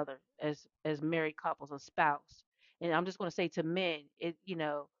to each other as married couples, a spouse? And I'm just going to say to men,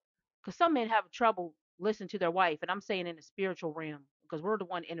 because some men have trouble listening to their wife, and I'm saying in the spiritual realm, because we're the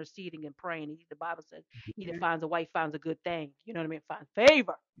one interceding and praying. And the Bible says, "He that finds a wife finds a good thing." You know what I mean? Find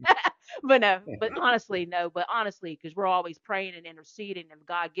favor. But no, but honestly, no, but honestly, because we're always praying and interceding, and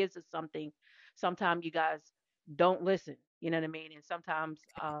God gives us something. Sometimes you guys don't listen. You know what I mean? And sometimes,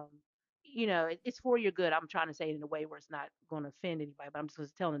 it's for your good. I'm trying to say it in a way where it's not going to offend anybody, but I'm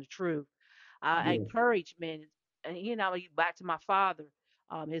just telling the truth. I Yeah. encourage men, and back to my father.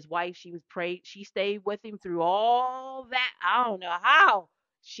 His wife, she was prayed. She stayed with him through all that. I don't know how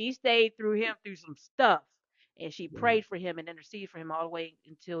she stayed through him through some stuff, and she prayed for him and interceded for him all the way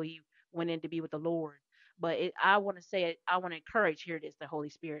until he went in to be with the Lord. But I want to say it. I want to encourage. Here it is, the Holy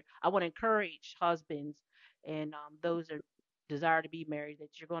Spirit. I want to encourage husbands and those that desire to be married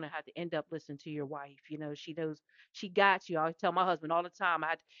that you're going to have to end up listening to your wife. She knows she got you. I tell my husband all the time.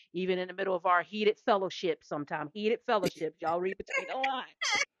 Even in the middle of our heated fellowship, sometimes heated fellowships, y'all read between the lines.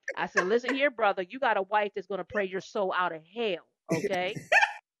 I said, listen here, brother, you got a wife that's going to pray your soul out of hell. Okay.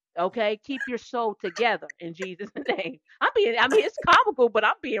 Okay, keep your soul together in Jesus' name. I mean, it's comical, but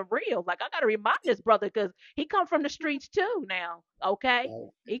I'm being real. Like I gotta remind this brother because he come from the streets too now. Okay,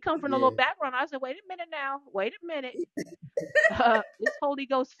 he come from a little Yeah. background. I said, wait a minute now, wait a minute. This Holy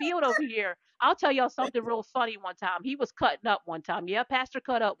Ghost field over here. I'll tell y'all something real funny one time. He was cutting up one time. Yeah, Pastor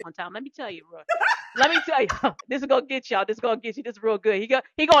cut up one time. Let me tell you, bro. Let me tell you, this is gonna get y'all. This is gonna get you. This is real good.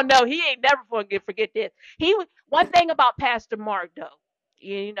 He gonna know. He ain't never forget this. One thing about Pastor Mark though.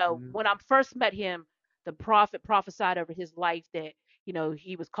 Mhm. When I first met him, the prophet prophesied over his life that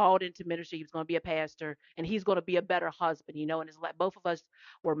he was called into ministry. He was going to be a pastor, and he's going to be a better husband. And his life. Both of us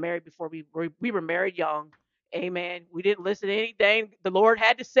were married before we were married young. Amen. We didn't listen to anything the Lord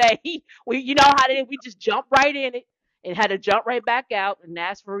had to say. We just jumped right in it and had to jump right back out and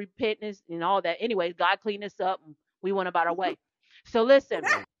ask for repentance and all that. Anyway, God cleaned us up and we went about our way. So listen,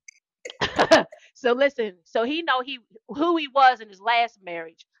 Right. so he know who he was in his last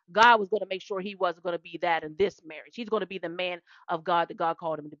marriage. God was going to make sure he wasn't going to be that in this marriage. He's going to be the man of God that God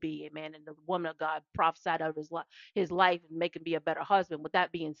called him to be, amen. And the woman of God prophesied over his life and make him be a better husband. With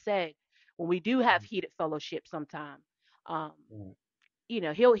that being said, when we do have heated fellowship sometime, um, Right.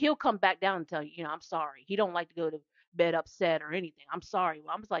 he'll come back down and tell you, I'm sorry. He don't like to go to bed upset or anything. I'm sorry.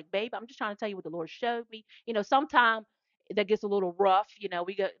 Well, I'm just like, babe, I'm just trying to tell you what the Lord showed me. Sometimes that gets a little rough.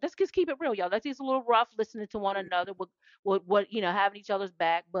 Let's just keep it real, y'all. That's just a little rough listening to one another, what having each other's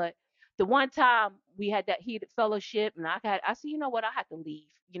back. But the one time we had that heated fellowship, and I said, you know what, I had to leave.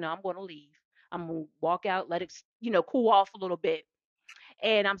 I'm going to leave. I'm going to walk out, let it, cool off a little bit.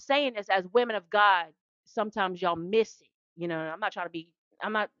 And I'm saying this as women of God, sometimes y'all miss it. I'm not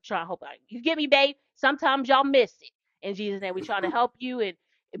trying to hope you get me, babe. Sometimes y'all miss it. In Jesus' name, we're trying to help you and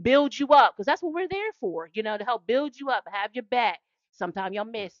build you up because that's what we're there for, to help build you up, have your back. Sometimes y'all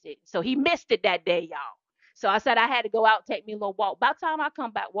miss it. So he missed it that day, y'all. So I said I had to go out, take me a little walk. By the time I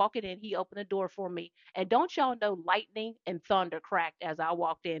come back walking in, he opened the door for me. And don't y'all know lightning and thunder cracked as I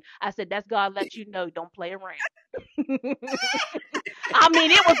walked in. I said, that's God let you know, don't play around. I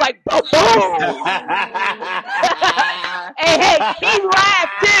mean, it was like boom, boom. Hey, he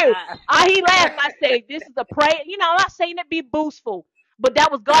laughed too. He laughed. I said, "This is a pray." I'm not saying it be boastful, but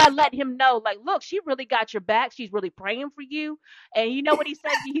that was God letting him know, like, look, she really got your back. She's really praying for you. And you know what he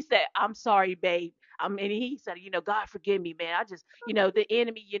said? He said, "I'm sorry, babe." And he said, God forgive me, man. I just, the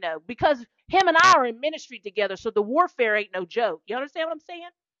enemy, because him and I are in ministry together, so the warfare ain't no joke. You understand what I'm saying?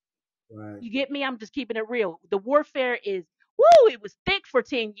 Right. You get me? I'm just keeping it real. The warfare is woo, it was thick for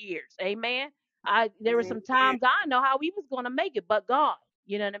 10 years. Amen. There were some Amen. times I didn't know how we was gonna make it, but God,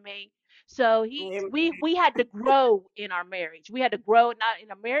 you know what I mean? So Amen. we had to grow in our marriage. We had to grow not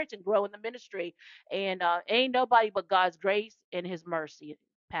in a marriage and grow in the ministry. And ain't nobody but God's grace and his mercy.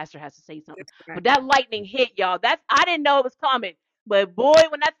 Pastor has to say something. Right. But that lightning hit, y'all. I didn't know it was coming. But boy,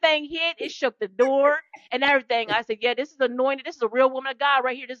 when that thing hit, it shook the door and everything. I said, yeah, this is anointed. This is a real woman of God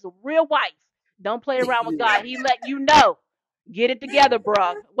right here. This is a real wife. Don't play around with Yeah. God. He let you know. Get it together,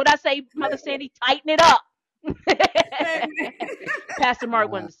 bruh. What I say, Mother Sandy? Tighten it up. Amen. Pastor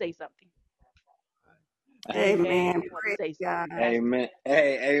Mark wanted Wow. to say something. Amen. Amen. He wanted to Praise say something. God. Pastor. Amen.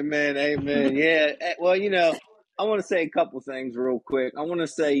 Hey, amen. Amen. Yeah. Well, I want to say a couple things real quick. I want to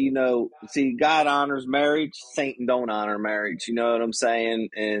say, see, God honors marriage. Satan don't honor marriage. You know what I'm saying?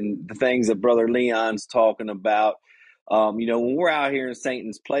 And the things that Brother Leon's talking about. When we're out here in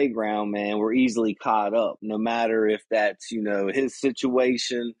Satan's playground, man, we're easily caught up. No matter if that's, his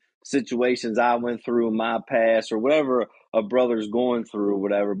situations I went through in my past, or whatever a brother's going through, or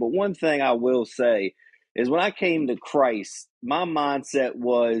whatever. But one thing I will say is when I came to Christ, my mindset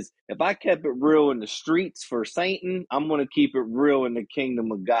was if I kept it real in the streets for Satan, I'm going to keep it real in the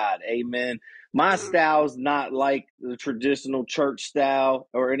kingdom of God. Amen. My style's not like the traditional church style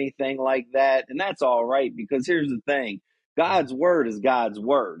or anything like that. And that's all right, because here's the thing. God's word is God's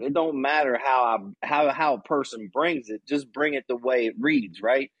word. It don't matter how a person brings it. Just bring it the way it reads,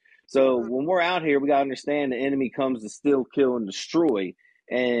 right? So when we're out here, we got to understand the enemy comes to steal, kill, and destroy.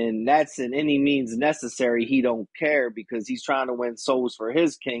 And that's in any means necessary. He don't care, because he's trying to win souls for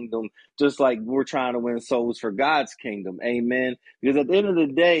his kingdom, just like we're trying to win souls for God's kingdom. Amen. Because at the end of the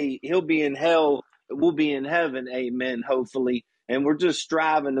day, he'll be in hell. We'll be in heaven. Amen. Hopefully. And we're just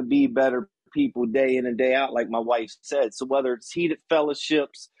striving to be better people day in and day out, like my wife said. So whether it's heated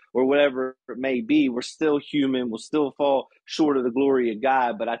fellowships or whatever it may be, we're still human. We'll still fall short of the glory of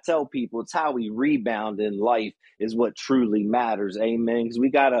God. But I tell people, it's how we rebound in life is what truly matters. Amen. Because we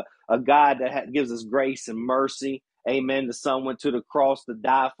got a God that gives us grace and mercy. Amen. The Son went to the cross to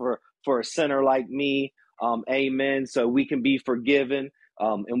die for a sinner like me. Amen. So we can be forgiven.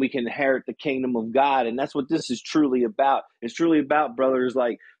 And we can inherit the kingdom of God. And that's what this is truly about. It's truly about brothers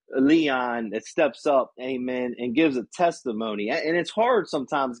like Leon that steps up, amen, and gives a testimony. And it's hard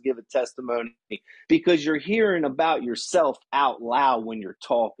sometimes to give a testimony because you're hearing about yourself out loud when you're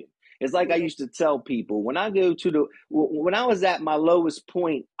talking. It's like I used to tell people, when I was at my lowest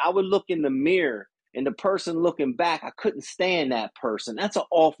point, I would look in the mirror, and the person looking back, I couldn't stand that person. That's an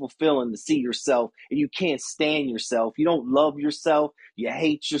awful feeling to see yourself and you can't stand yourself. You don't love yourself. You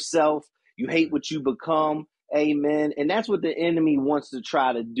hate yourself. You hate what you become. Amen. And that's what the enemy wants to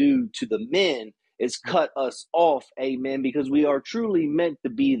try to do to the men, is cut us off. Amen. Because we are truly meant to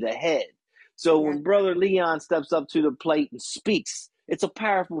be the head. So when Brother Leon steps up to the plate and speaks, it's a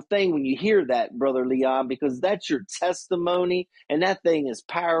powerful thing when you hear that, Brother Leon, because that's your testimony, and that thing is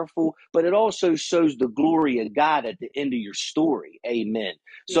powerful, but it also shows the glory of God at the end of your story. Amen.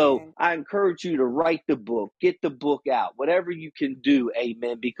 So I encourage you to write the book, get the book out, whatever you can do.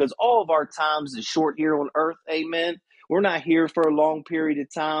 Amen. Because all of our times is short here on earth. Amen. We're not here for a long period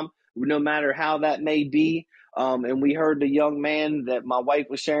of time, no matter how that may be. And we heard the young man that my wife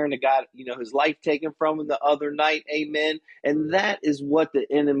was sharing that got, his life taken from him the other night. Amen. And that is what the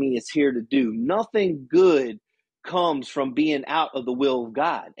enemy is here to do. Nothing good comes from being out of the will of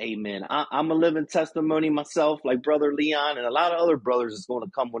God. Amen. I'm a living testimony myself, like Brother Leon and a lot of other brothers is going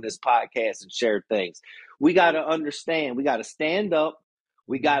to come on this podcast and share things. We got to understand. We got to stand up.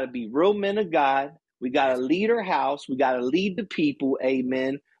 We got to be real men of God. We got to lead our house. We got to lead the people.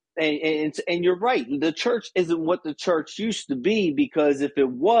 Amen. And you're right. The church isn't what the church used to be, because if it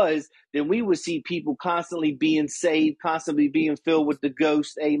was, then we would see people constantly being saved, constantly being filled with the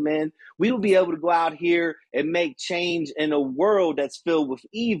ghost. Amen. We will be able to go out here and make change in a world that's filled with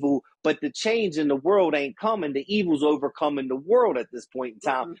evil, but the change in the world ain't coming. The evil's overcoming the world at this point in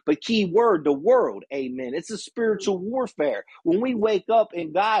time. But key word, the world. Amen. It's a spiritual warfare. When we wake up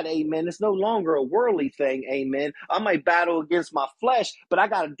in God, amen, it's no longer a worldly thing. Amen. I might battle against my flesh, but I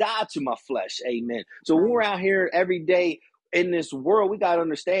got to die to my flesh. Amen. So when we're out here every day in this world, we got to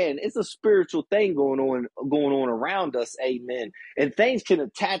understand it's a spiritual thing going on around us. Amen. And things can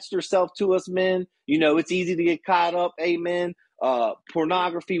attach themselves to us, men. It's easy to get caught up. Amen.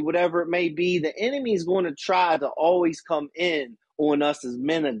 Pornography, whatever it may be. The enemy is going to try to always come in on us as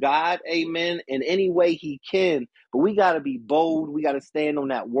men of God. Amen. In any way he can. But we got to be bold. We got to stand on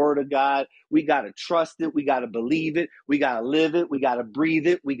that word of God. We got to trust it. We got to believe it. We got to live it. We got to breathe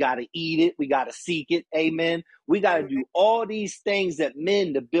it. We got to eat it. We got to seek it. Amen. We got to do all these things that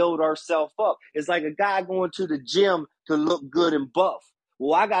men to build ourselves up. It's like a guy going to the gym to look good and buff.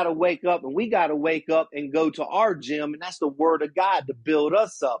 Well, I got to wake up, and we got to wake up and go to our gym. And that's the word of God to build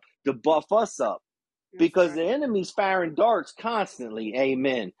us up, to buff us up. Because the enemy's firing darts constantly.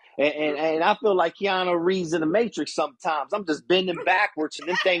 Amen. And I feel like Keanu Reeves in the Matrix sometimes. I'm just bending backwards and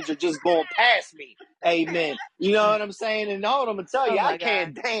then things are just going past me. Amen. You know what I'm saying? And all I'm going to tell you, I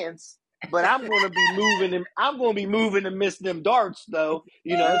can't dance, but I'm going to be moving and I'm going to be moving and miss them darts though.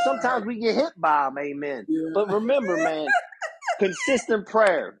 And sometimes we get hit by them. Amen. But remember, man, consistent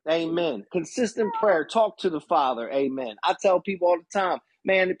prayer. Amen. Consistent prayer. Talk to the Father. Amen. I tell people all the time,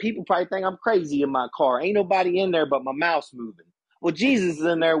 man, people probably think I'm crazy in my car. Ain't nobody in there but my mouse moving. Well, Jesus is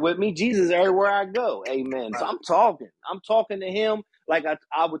in there with me. Jesus is everywhere I go. Amen. So I'm talking to him like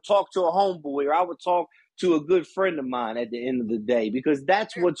I would talk to a homeboy, or I would talk to a good friend of mine at the end of the day, because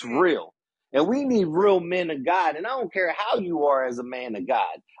that's what's real. And we need real men of God. And I don't care how you are as a man of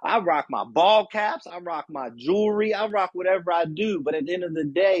God. I rock my ball caps. I rock my jewelry. I rock whatever I do. But at the end of the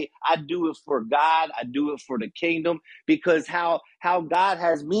day, I do it for God. I do it for the kingdom, because how God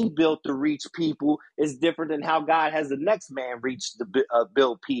has me built to reach people is different than how God has the next man reach to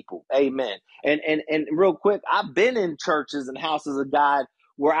build people. Amen. And real quick, I've been in churches and houses of God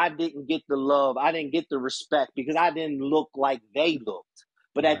where I didn't get the love. I didn't get the respect because I didn't look like they looked.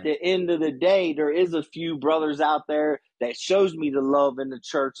 But at the end of the day, there is a few brothers out there that shows me the love in the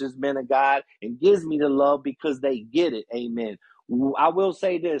churches, men of God, and gives me the love because they get it. Amen. I will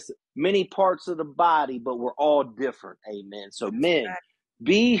say this, many parts of the body, but we're all different. Amen. So men,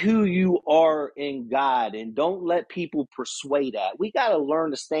 be who you are in God, and don't let people persuade that. We got to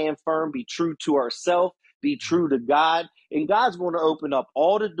learn to stand firm, be true to ourselves, be true to God, and God's going to open up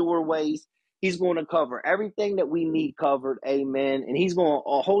all the doorways. He's going to cover everything that we need covered. Amen. And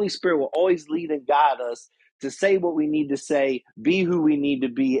Holy Spirit will always lead and guide us to say what we need to say, be who we need to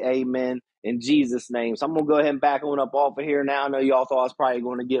be. Amen. In Jesus' name. So I'm going to go ahead and back on up off of here now. I know y'all thought I was probably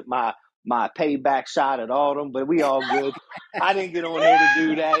going to get my payback shot at Autumn, but we all good. I didn't get on here to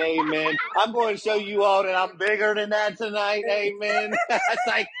do that. Amen. I'm going to show you all that I'm bigger than that tonight. Amen. It's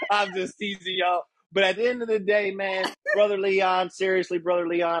like, I'm just teasing y'all. But at the end of the day, man, Brother Leon, seriously, Brother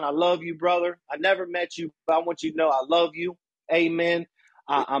Leon, I love you, brother. I never met you, but I want you to know I love you. Amen.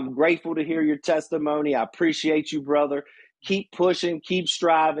 I'm grateful to hear your testimony. I appreciate you, brother. Keep pushing, keep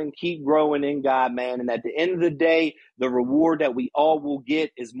striving, keep growing in God, man. And at the end of the day, the reward that we all will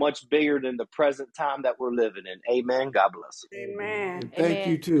get is much bigger than the present time that we're living in. Amen. God bless. Amen. And thank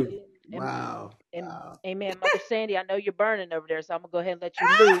you Amen. too. And, Wow. and Wow. amen. Mother Sandy, I know you're burning over there, so I'm going to go ahead and let you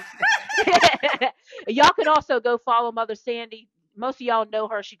loose. Y'all can also go follow Mother Sandy. Most of y'all know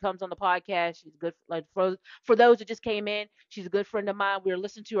her. She comes on the podcast. She's good. Like for those who just came in, she's a good friend of mine. We're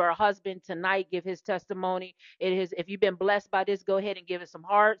listening to her husband tonight give his testimony. It is. If you've been blessed by this, go ahead and give it some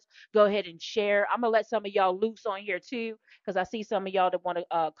hearts. Go ahead and share. I'm gonna let some of y'all loose on here too, because I see some of y'all that want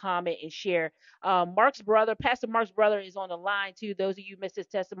to comment and share. Mark's brother, Pastor Mark's brother, is on the line too. Those of you missed his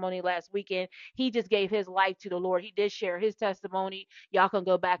testimony last weekend, he just gave his life to the Lord. He did share his testimony. Y'all can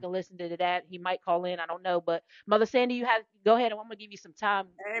go back and listen to that. He might call in. I don't know. But Mother Sandy, go ahead. I'm going to give you some time.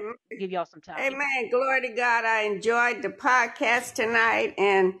 Amen. Give y'all some time. Amen. Glory to God. I enjoyed the podcast tonight.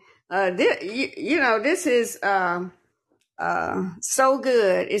 And this is so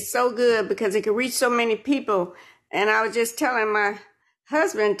good. It's so good because it can reach so many people. And I was just telling my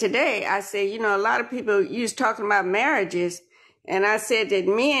husband today, I said, a lot of people use talking about marriages. And I said that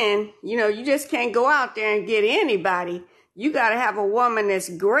men, you just can't go out there and get anybody. You got to have a woman that's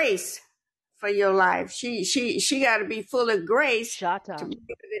grace for your life. She got to be full of grace Shata. to be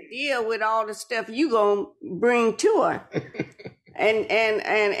able to deal with all the stuff you gonna bring to her. and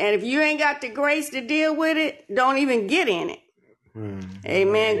if you ain't got the grace to deal with it, don't even get in it.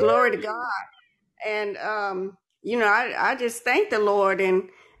 Amen. Glory to God. And I just thank the Lord,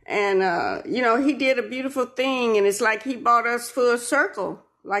 and he did a beautiful thing, and it's like he brought us full circle.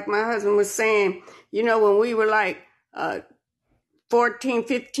 Like my husband was saying, when we were like 14,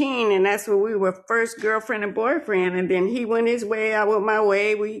 15, and that's when we were first girlfriend and boyfriend, and then he went his way, I went my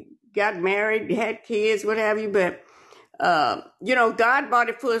way. We got married, had kids, what have you, but God brought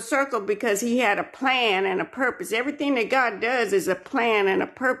it full circle because he had a plan and a purpose. Everything that God does is a plan and a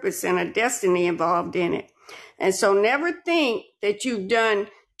purpose and a destiny involved in it. And so never think that you've done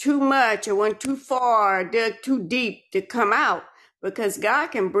too much or went too far or dug too deep to come out, because God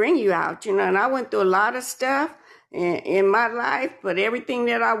can bring you out, and I went through a lot of stuff in my life, but everything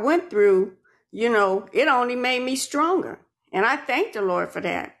that I went through, it only made me stronger. And I thank the Lord for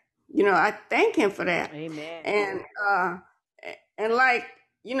that. I thank him for that. Amen. And like,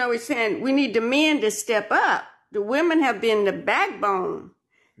 he's saying we need the men to step up. The women have been the backbone.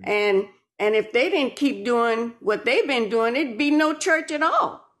 And if they didn't keep doing what they've been doing, it'd be no church at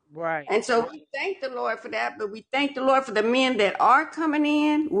all. Right. And so we thank the Lord for that, but we thank the Lord for the men that are coming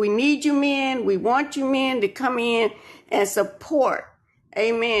in. We need you men. We want you men to come in and support.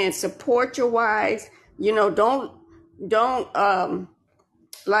 Amen. Support your wives. Don't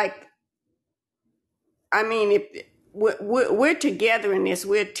if we're together in this,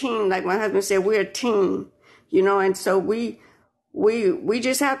 we're a team. Like my husband said, we're a team, and so we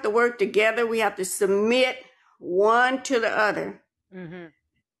just have to work together. We have to submit one to the other. Mm-hmm.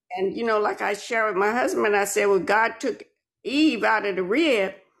 And, like I shared with my husband, I said, well, God took Eve out of the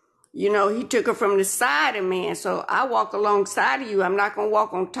rib, He took her from the side of man. So I walk alongside of you. I'm not going to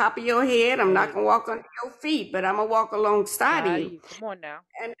walk on top of your head. I'm not going to walk on your feet, but I'm going to walk alongside of you. Come on now.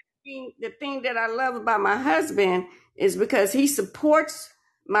 And the thing that I love about my husband is because he supports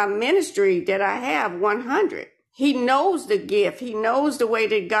my ministry that I have 100. He knows the gift. He knows the way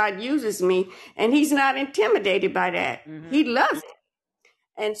that God uses me, and he's not intimidated by that. He loves it.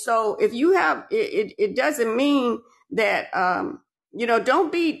 And so if you have it doesn't mean that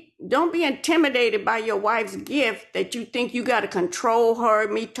don't be intimidated by your wife's gift, that you think you got to control her,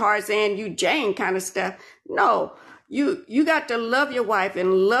 me Tarzan, you Jane kind of stuff. No, you got to love your wife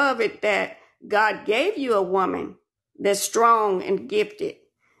and love it that God gave you a woman that's strong and gifted.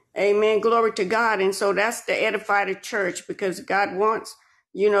 Amen. Glory to God. And so that's to edify the church, because God wants,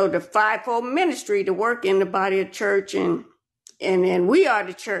 the fivefold ministry to work in the body of church, and we are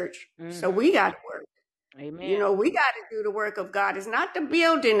the church. So we got to work. Amen. We got to do the work of God. It's not the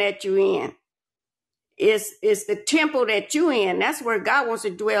building that you in. It's the temple that you in. That's where God wants to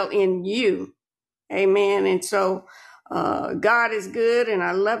dwell in you. Amen. And so God is good, and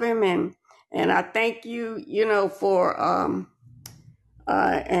I love him, and I thank you, for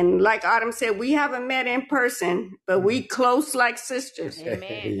and like Autumn said, we haven't met in person, but we close like sisters.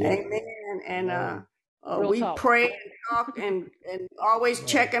 Amen. Amen. And we talk. pray and talk and always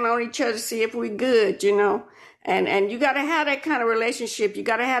checking on each other to see if we good, And you got to have that kind of relationship. You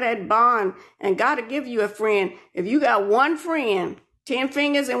got to have that bond, and God to give you a friend. If you got one friend, 10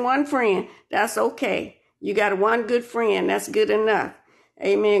 fingers and one friend, that's okay. You got one good friend. That's good enough.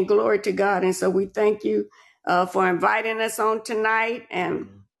 Amen. Glory to God. And so we thank you for inviting us on tonight. And,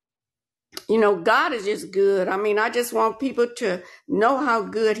 God is just good. I mean, I just want people to know how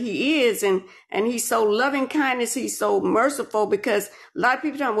good he is. And he's so loving kindness. He's so merciful, because a lot of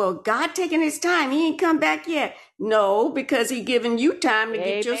people say, well, God taking his time. He ain't come back yet. No, because he giving you time to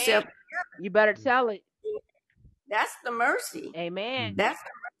get yourself together. You better tell it. That's the mercy. Amen. That's the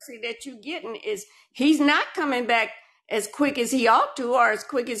mercy that you getting, is he's not coming back as quick as he ought to, or as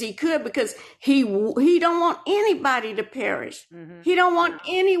quick as he could, because he don't want anybody to perish. He don't want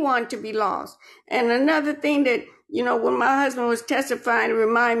anyone to be lost. And another thing that, when my husband was testifying, it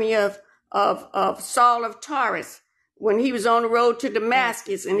reminded me of Saul of Tarsus, when he was on the road to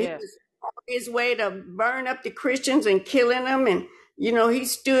Damascus, and he was on his way to burn up the Christians and killing them. And, he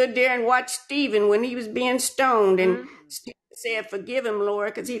stood there and watched Stephen when he was being stoned, and Stephen said, forgive him,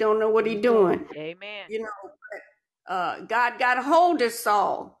 Lord, because he don't know what he's doing. Amen. God got a hold of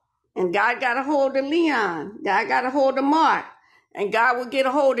Saul, and God got a hold of Leon. God got a hold of Mark, and God will get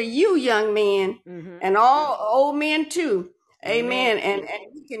a hold of you, young man, and all old men too. Amen. And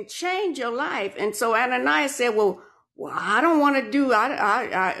he can change your life. And so Ananias said, well, I don't want to do,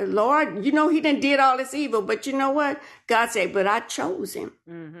 Lord, he done did all this evil, but you know what? God said, but I chose him.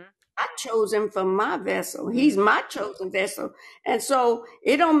 I chose him for my vessel. He's my chosen vessel. And so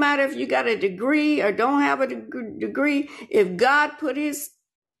it don't matter if you got a degree or don't have a degree. If God put his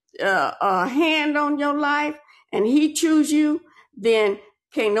hand on your life and he choose you, then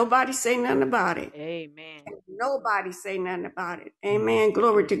can't nobody say nothing about it. Amen. Nobody say nothing about it. Amen.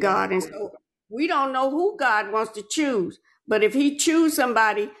 Glory to God. And so we don't know who God wants to choose. But if he choose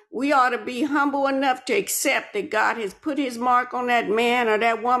somebody, we ought to be humble enough to accept that God has put his mark on that man or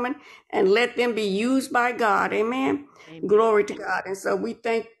that woman, and let them be used by God. Amen. Glory to God. And so we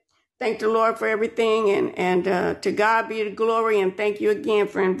thank the Lord for everything, and to God be the glory, and thank you again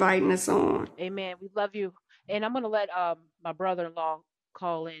for inviting us on. Amen. We love you. And I'm going to let my brother-in-law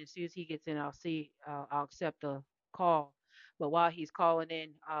call in. As soon as he gets in, I'll accept the call. But while he's calling in,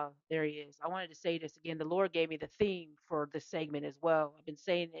 there he is. I wanted to say this again. The Lord gave me the theme for this segment as well. I've been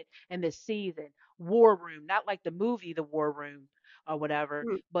saying it in this season. War room, not like the movie The War Room or whatever,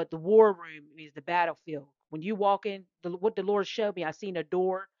 but the war room is the battlefield. When you walk in, what the Lord showed me, I seen a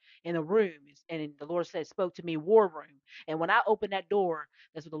door in a room, and the Lord spoke to me, war room. And when I open that door,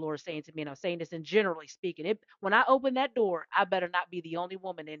 that's what the Lord is saying to me. And I'm saying this in generally speaking. When I open that door, I better not be the only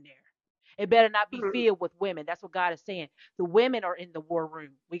woman in there. It better not be filled with women. That's what God is saying. The women are in the war room.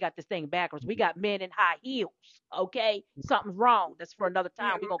 We got this thing backwards. We got men in high heels. Okay? Something's wrong. That's for another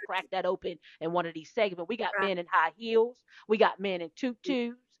time. We're going to crack that open in one of these segments. We got men in high heels. We got men in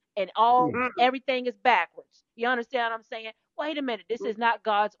tutus. And everything is backwards. You understand what I'm saying? Wait a minute. This is not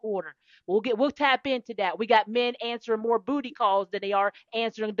God's order. We'll tap into that. We got men answering more booty calls than they are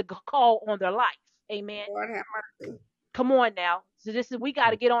answering the call on their life. Amen. Lord have mercy. Come on now. So we got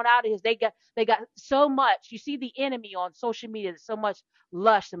to get on out of here. They got so much. You see the enemy on social media. There's so much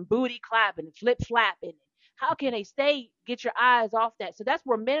lust and booty clapping and flip flapping, How can they get your eyes off that? So that's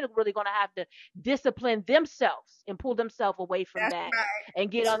where men are really going to have to discipline themselves and pull themselves away from That's that right.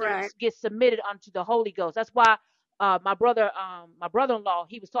 and That's right. get submitted unto the Holy Ghost. That's why my brother-in-law,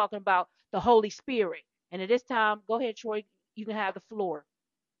 he was talking about the Holy Spirit. And at this time, go ahead, Troy, you can have the floor.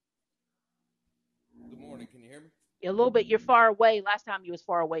 Good morning. Can you hear me? A little bit. You're far away. Last time you was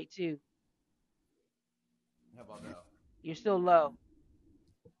far away too. How about now? You're still low.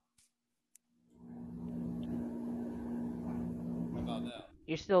 How about now?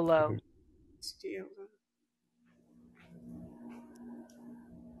 You're still low. Still.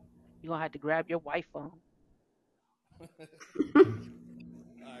 You're gonna have to grab your wife phone. All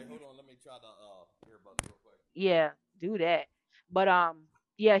right, hold on. Let me try the earbuds real quick. Yeah, do that. But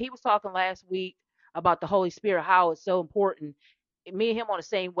yeah, he was talking last week about the Holy Spirit, how it's so important. Me and him on the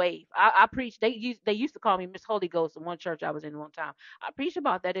same wave. I preach. They used to call me Miss Holy Ghost in one church I was in one time. I preach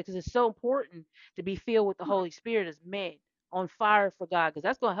about that because it's so important to be filled with the Holy Spirit as men on fire for God, because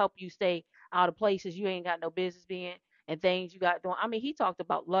that's gonna help you stay out of places you ain't got no business being and things you got doing. I mean, he talked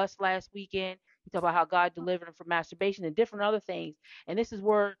about lust last weekend. He talked about how God delivered him from masturbation and different other things. And this is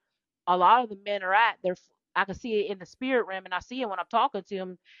where a lot of the men are at. I can see it in the spirit realm, and I see it when I'm talking to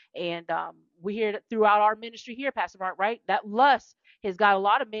him. And we hear it throughout our ministry here, Pastor Mark, right? That lust has got a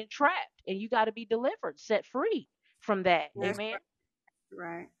lot of men trapped, and you got to be delivered, set free from that. That's Amen.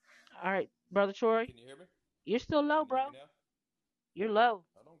 right. All right, Brother Troy, Can you hear me? you're still low, Can you hear bro. me now? You're low.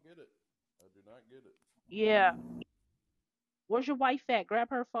 I don't get it. I do not get it. Yeah. Where's your wife at? Grab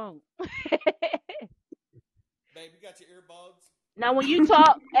her phone. Babe, you got your earbuds? Now, when you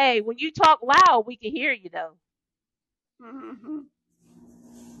talk, hey, when you talk loud, we can hear you though. Mm-hmm.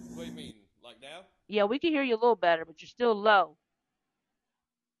 What do you mean? Like now? Yeah, we can hear you a little better, but you're still low.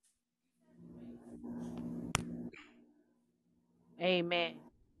 Amen.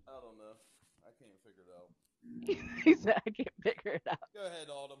 I don't know. I can't figure it out. He said, I can't figure it out. Go ahead,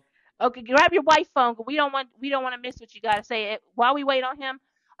 Autumn. Okay, grab your wife phone. 'Cause we don't want to miss what you got to say. While we wait on him,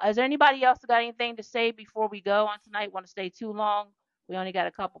 is there anybody else that got anything to say before we go on tonight? Want to stay too long? We only got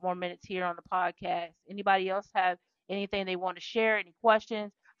a couple more minutes here on the podcast. Anybody else have anything they want to share? Any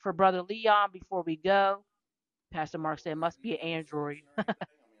questions for Brother Leon before we go? Pastor Mark said, "Must be an Android."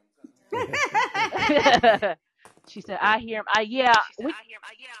 She said, "I hear him. Yeah,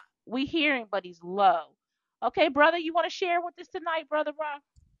 we hear him, but he's low." Okay, brother, you want to share with us tonight, Brother Rob?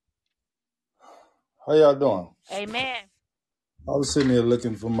 How y'all doing? Amen. I was sitting here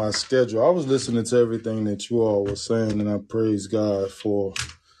looking for my schedule. I was listening to everything that you all were saying, and I praise God for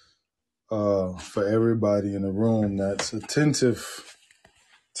everybody in the room that's attentive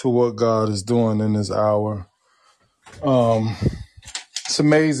to what God is doing in this hour. It's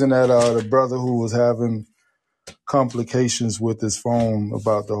amazing that the brother who was having complications with his phone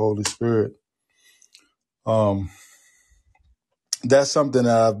about the Holy Spirit, that's something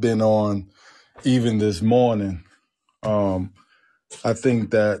that I've been on even this morning. I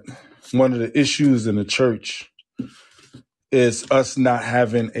think that one of the issues in the church is us not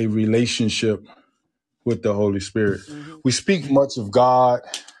having a relationship with the Holy Spirit. Mm-hmm. We speak much of God,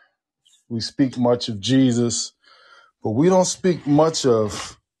 we speak much of Jesus, but we don't speak much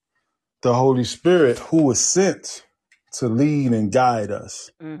of the Holy Spirit, who was sent to lead and guide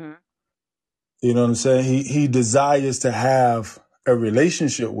us. Mm-hmm. You know what I'm saying? He desires to have a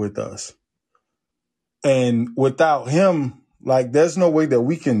relationship with us. And without him, like, there's no way that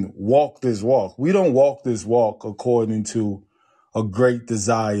we can walk this walk. We don't walk this walk according to a great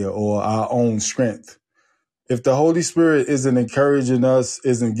desire or our own strength. If the Holy Spirit isn't encouraging us,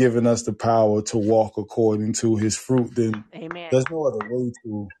 isn't giving us the power to walk according to his fruit, then Amen. there's no other way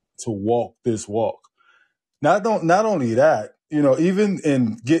to walk this walk. Not only that, even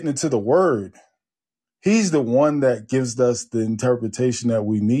in getting into the word, he's the one that gives us the interpretation that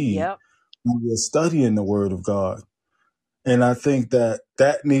we need. Yep. When we're studying the word of God. And I think that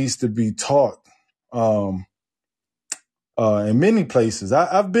needs to be taught in many places.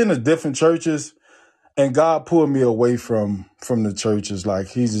 I've been to different churches, and God pulled me away from the churches. Like,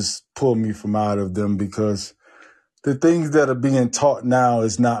 he just pulled me from out of them, because the things that are being taught now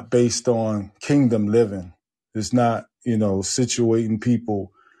is not based on kingdom living. It's not, situating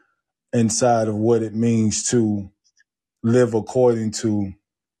people inside of what it means to live according to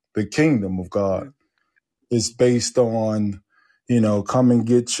the kingdom of God. Mm-hmm. It's based on, come and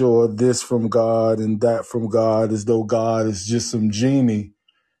get your this from God and that from God, as though God is just some genie.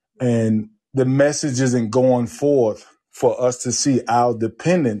 And the message isn't going forth for us to see our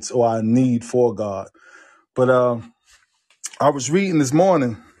dependence or our need for God. But I was reading this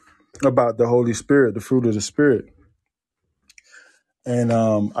morning about the Holy Spirit, the fruit of the Spirit. And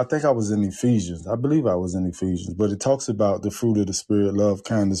I think I was in Ephesians. I believe I was in Ephesians, but it talks about the fruit of the Spirit: love,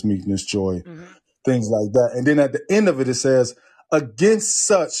 kindness, meekness, joy, Mm-hmm. things like that. And then at the end of it, it says, against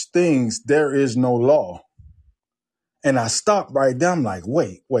such things, there is no law. And I stopped right there. I'm like,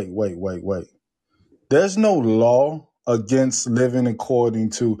 wait. There's no law against living according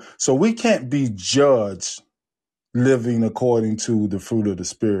to. So we can't be judged living according to the fruit of the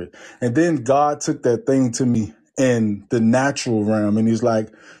Spirit. And then God took that thing to me in the natural realm. And he's like,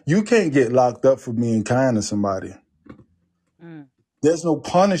 you can't get locked up for being kind to somebody. Mm. There's no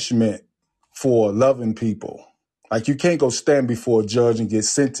punishment for loving people. Like you can't go stand before a judge and get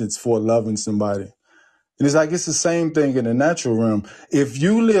sentenced for loving somebody. And it's like, it's the same thing in the natural realm. If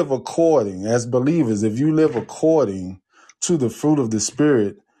you live according, as believers, if you live according to the fruit of the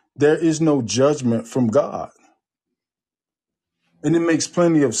Spirit, there is no judgment from God. And it makes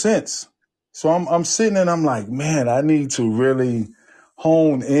plenty of sense. So I'm sitting and I'm like, man, I need to really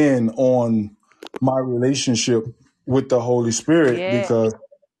hone in on my relationship with the Holy Spirit, Yeah. because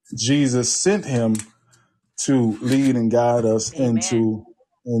Jesus sent him to lead and guide us Amen.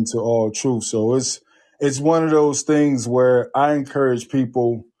 into all truth. So it's one of those things where I encourage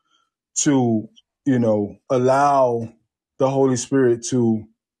people to, allow the Holy Spirit to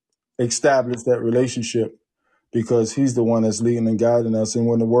establish that relationship, because he's the one that's leading and guiding us. And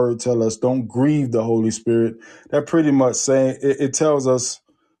when the word tells us don't grieve the Holy Spirit, that pretty much saying it tells us,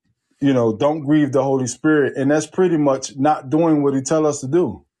 don't grieve the Holy Spirit. And that's pretty much not doing what he tells us to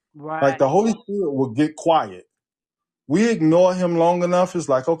do. Like the Right. Holy Spirit will get quiet. We ignore him long enough. It's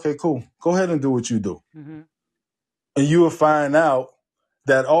like, okay, cool. Go ahead and do what you do. Mm-hmm. And you will find out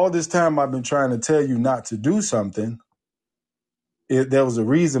that all this time I've been trying to tell you not to do something, there was a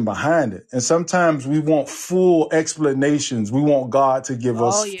reason behind it. And sometimes we want full explanations. We want God to give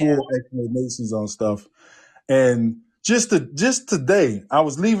us Oh yeah. full explanations on stuff. And just today, I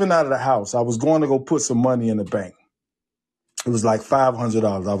was leaving out of the house. I was going to go put some money in the bank. It was like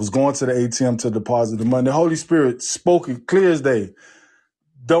 $500. I was going to the ATM to deposit the money. The Holy Spirit spoke it clear as day.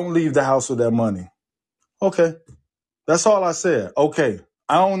 Don't leave the house with that money. Okay. That's all I said. Okay.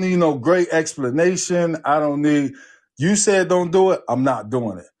 I don't need no great explanation. You said don't do it. I'm not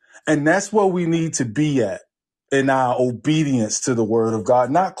doing it. And that's where we need to be at in our obedience to the word of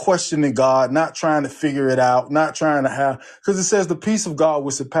God, not questioning God, not trying to figure it out, not trying to because it says the peace of God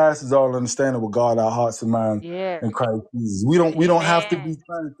which surpasses all understanding will guard our hearts and minds Yes. in Christ Jesus. We don't have to be Amen.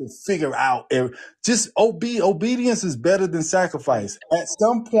 trying to figure out. Just obedience is better than sacrifice. At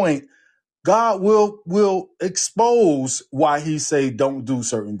some point, God will expose why he say don't do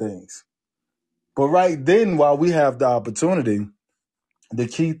certain things. But right then, while we have the opportunity, the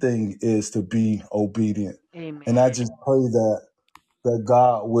key thing is to be obedient. And I Amen. just pray that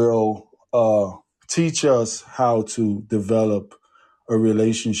God will teach us how to develop a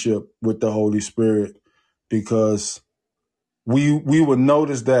relationship with the Holy Spirit, because we will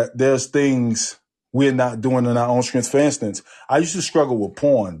notice that there's things we're not doing in our own strength. For instance, I used to struggle with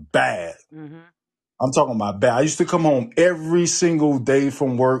porn bad. Mm-hmm. I'm talking about bad. I used to come home every single day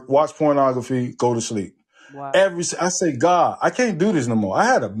from work, watch pornography, go to sleep. Wow. I say, God, I can't do this no more. I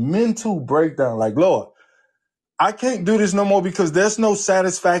had a mental breakdown. Like, Lord, I can't do this no more, because there's no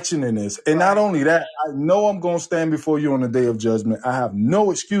satisfaction in this. And not Right. only that, I know I'm going to stand before you on the day of judgment. I have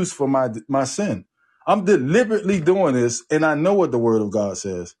no excuse for my sin. I'm deliberately doing this, and I know what the word of God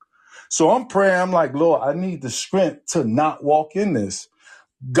says. So I'm praying. I'm like, Lord, I need the strength to not walk in this.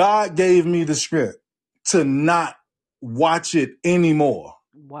 God gave me the strength to not watch it anymore.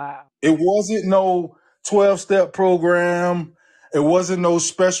 Wow. It wasn't no 12-step program. It wasn't no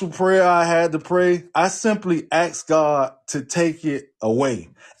special prayer I had to pray. I simply asked God to take it away,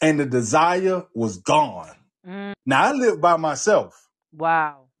 and the desire was gone. Mm. Now, I live by myself.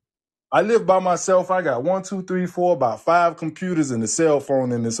 Wow. I live by myself. I got 1, 2, 3, 4, about 5 computers and a cell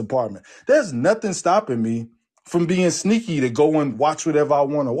phone in this apartment. There's nothing stopping me from being sneaky to go and watch whatever I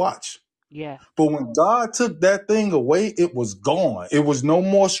want to watch. Yeah. But when God took that thing away, it was gone. It was no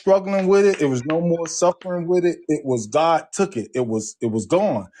more struggling with it. It was no more suffering with it. It was God took it. It was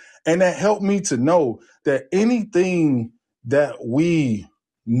gone. And that helped me to know that anything that we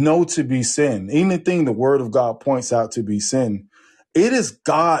know to be sin, anything the word of God points out to be sin, it is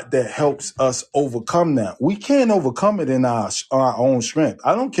God that helps us overcome that. We can't overcome it in our own strength.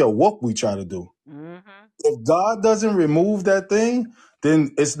 I don't care what we try to do. Mm-hmm. If God doesn't remove that thing,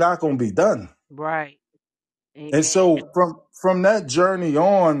 then it's not going to be done. Right. And Amen. so from that journey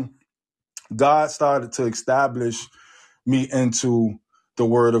on, God started to establish me into the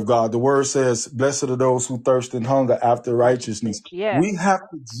word of God. The word says, blessed are those who thirst and hunger after righteousness. Yeah. We have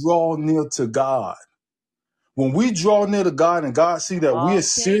to draw near to God. When we draw near to God and God see that we are Okay now.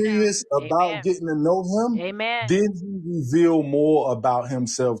 serious about Amen. getting to know him, Amen. then he reveal more about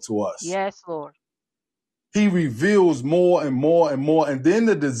himself to us. Yes, Lord. He reveals more and more and more. And then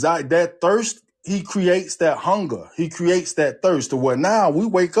the desire, that thirst, he creates that hunger. He creates that thirst to where now we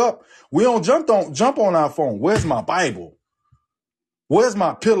wake up, we don't jump on our phone. Where's my Bible? Where's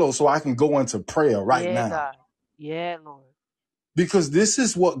my pillow so I can go into prayer right Yeah, now? God. Yeah, Lord. Because this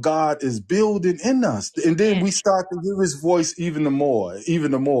is what God is building in us. And then Amen. we start to hear his voice even the more,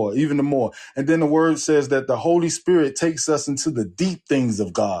 even the more, even the more. And then the word says that the Holy Spirit takes us into the deep things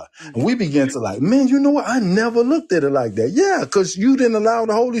of God. And we Mm-hmm. begin to like, man, you know what? I never looked at it like that. Yeah, because you didn't allow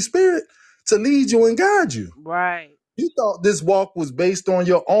the Holy Spirit to lead you and guide you. Right. You thought this walk was based on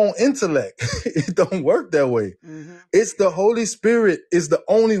your own intellect. It don't work that way. Mm-hmm. It's the Holy Spirit is the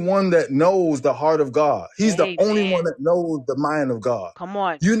only one that knows the heart of God. He's the only one Amen. that knows the mind of God. Come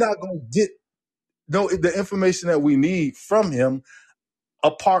on. You're not going to get the information that we need from him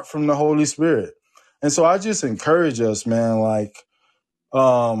apart from the Holy Spirit. And so I just encourage us, man, like,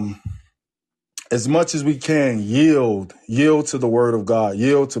 as much as we can yield to the word of God,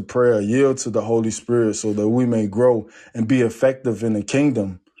 yield to prayer, yield to the Holy Spirit so that we may grow and be effective in the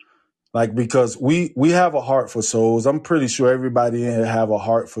kingdom. Like, because we have a heart for souls. I'm pretty sure everybody in here have a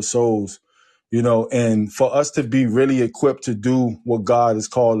heart for souls, you know, and for us to be really equipped to do what God has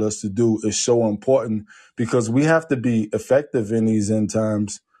called us to do is so important because we have to be effective in these end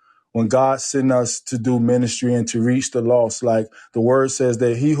times. When God sent us to do ministry and to reach the lost, like the word says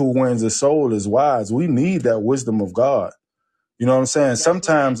that he who wins a soul is wise. We need that wisdom of God. You know what I'm saying? That's right.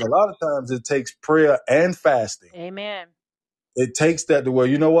 Sometimes, a lot of times it takes prayer and fasting. Amen. It takes that to where,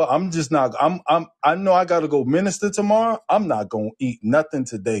 you know what, I'm just not, I know I got to go minister tomorrow. I'm not going to eat nothing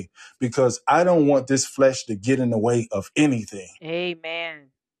today because I don't want this flesh to get in the way of anything.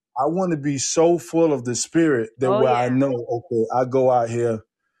 Amen. I want to be so full of the spirit that Oh where I yeah. know, okay, I go out here,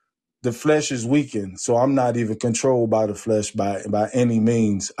 the flesh is weakened. So I'm not even controlled by the flesh by any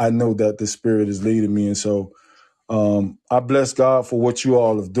means. I know that the spirit is leading me. And so, I bless God for what you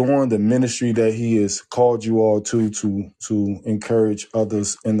all are doing, the ministry that he has called you all to encourage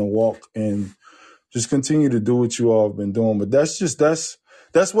others in the walk and just continue to do what you all have been doing. But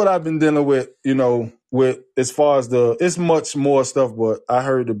that's what I've been dealing with, you know, with as far as it's much more stuff, but I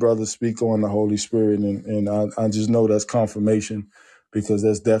heard the brother speak on the Holy Spirit and I just know that's confirmation because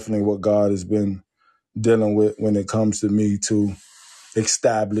that's definitely what God has been dealing with when it comes to me too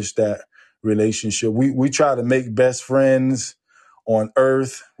establish that relationship. We try to make best friends on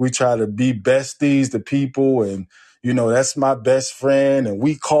earth. We try to be besties to people and you know, that's my best friend and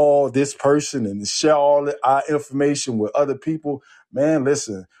we call this person and share all our information with other people. Man,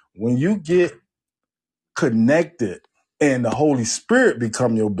 listen, when you get connected and the Holy Spirit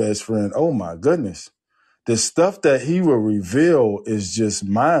become your best friend, oh my goodness. The stuff that he will reveal is just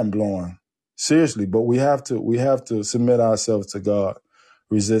mind blowing. Seriously, but we have to submit ourselves to God,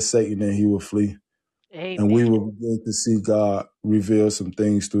 resist Satan, and he will flee. And we Amen. will begin to see God reveal some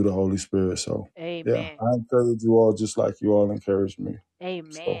things through the Holy Spirit. So, yeah, Amen. I encourage you all just like you all encouraged me. So,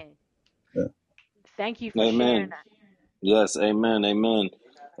 Amen. yeah. Thank you for sharing Amen. that. Yes, amen, amen.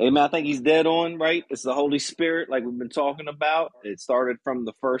 Amen. I think he's dead on, right? It's the Holy Spirit, like we've been talking about. It started from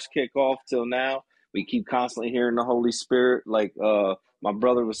the first kickoff till now. We keep constantly hearing the Holy Spirit, like my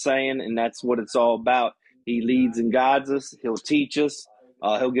brother was saying, and that's what it's all about. He leads and guides us. He'll teach us.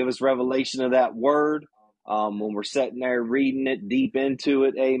 He'll give us revelation of that word when we're sitting there reading it deep into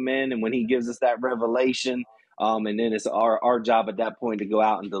it. Amen. And when he gives us that revelation, and then it's our job at that point to go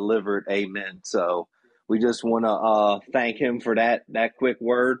out and deliver it. Amen. So we just want to thank him for that quick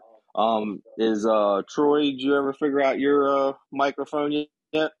word. Is Troy? Did you ever figure out your microphone yet?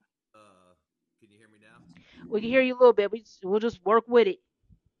 Can you hear me now? We can hear you a little bit. We'll just work with it.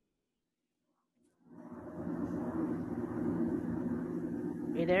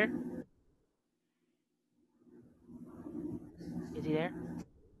 Are you there? Is he there?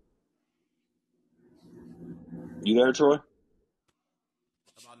 You there, Troy?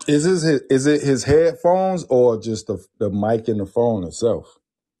 How about now? Is it his headphones or just the mic in the phone itself?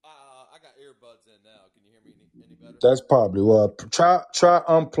 I got earbuds in now. Can you hear me any better? That's probably well. Try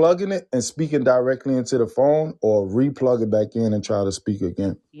unplugging it and speaking directly into the phone, or replug it back in and try to speak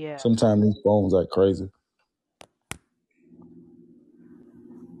again. Yeah. Sometimes these phones are crazy.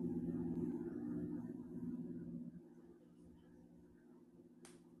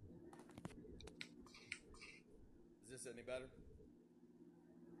 Is this any better?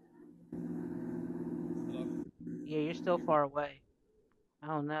 Hello? Yeah, you're still far away. I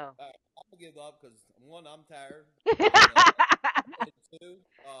don't know. All right, I'm gonna give up because one, I'm tired, and two,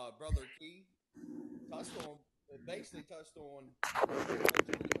 Brother Key. touched on, it basically touched on pretty much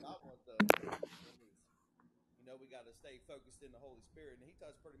everything I want to mention is, we got to stay focused in the Holy Spirit, and he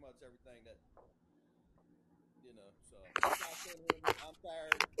touched pretty much everything that, so you guys can hear me. I'm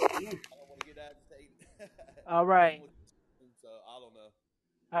tired. I don't want to get agitated. All Dealing right. with, so I don't know.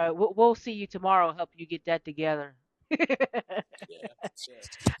 All right. We'll see you tomorrow. Help you get that together. I Yeah, yeah.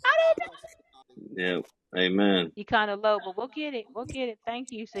 So God don't know. bless everybody. Yeah. Amen. You kind of low, but we'll get it. We'll get it.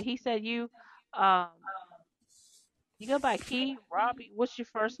 Thank you. So he said um, you go by Key Robbie. What's your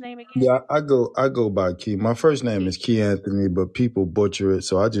first name again? Yeah, I go by Key. My first name is Key. Key Anthony, but people butcher it,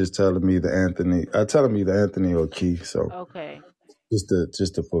 so I just tell them either Anthony. I tell them either Anthony or Key. So Okay. just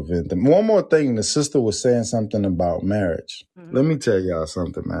to prevent them. One more thing, the sister was saying something about marriage. Hmm. Let me tell y'all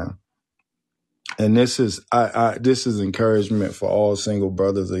something, man. And this is this is encouragement for all single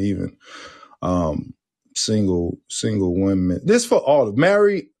brothers or even um single women. This for all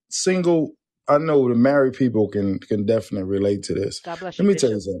married, single. I know the married people can definitely relate to this. God bless Let you, me tell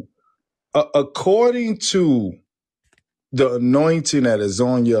you Bishop. something. According to the anointing that is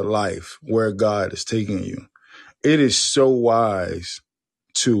on your life, where God is taking you, it is so wise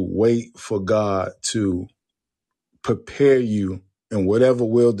to wait for God to prepare you in whatever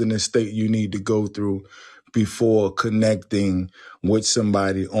wilderness state you need to go through before connecting with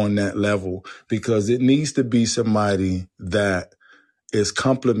somebody on that level, because it needs to be somebody that is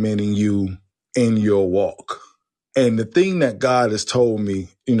complimenting you in your walk. And the thing that God has told me,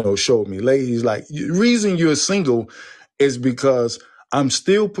 showed me, ladies, like, the reason you're single is because I'm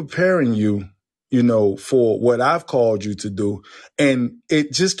still preparing you, for what I've called you to do. And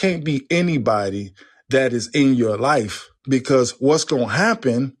it just can't be anybody that is in your life, because what's going to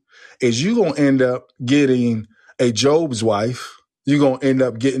happen is you're going to end up getting a Job's wife. You're going to end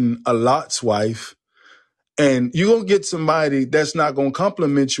up getting a Lot's wife, and you're going to get somebody that's not going to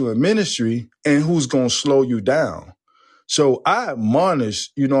compliment you in ministry and who's going to slow you down. So I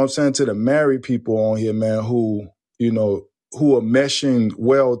admonish, what I'm saying, to the married people on here, man, who are meshing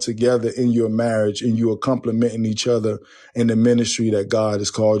well together in your marriage and you are complimenting each other in the ministry that God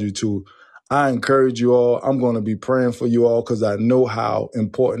has called you to. I encourage you all. I'm going to be praying for you all because I know how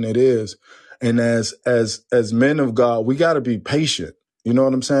important it is. And as men of God, we got to be patient. You know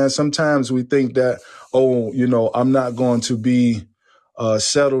what I'm saying? Sometimes we think that, I'm not going to be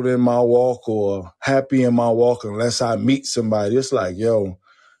settled in my walk or happy in my walk unless I meet somebody. It's like, you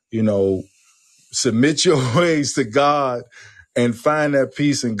know, submit your ways to God and find that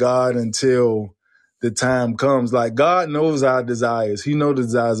peace in God until the time comes. Like, God knows our desires. He knows the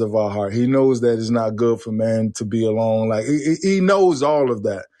desires of our heart. He knows that it's not good for man to be alone. Like, he knows all of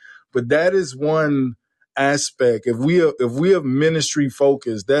that. But that is one aspect. If we are ministry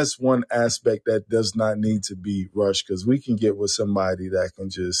focused, that's one aspect that does not need to be rushed, because we can get with somebody that can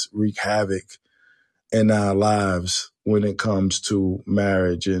just wreak havoc in our lives when it comes to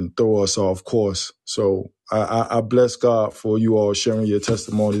marriage and throw us off course. So I bless God for you all sharing your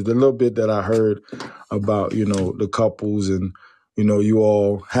testimonies. The little bit that I heard about, the couples and, you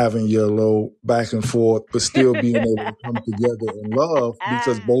all having your little back and forth, but still being able to come together in love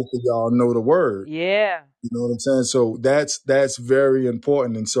because both of y'all know the word. Yeah. You know what I'm saying? So that's very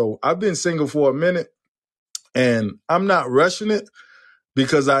important. And so I've been single for a minute and I'm not rushing it,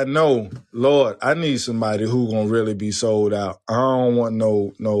 because I know, Lord, I need somebody who gonna really be sold out. I don't want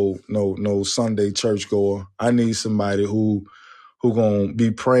no Sunday churchgoer. I need somebody who gonna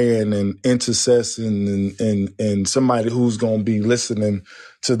be praying and intercessing and somebody who's gonna be listening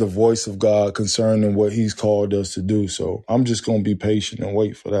to the voice of God concerning what He's called us to do. So I'm just gonna be patient and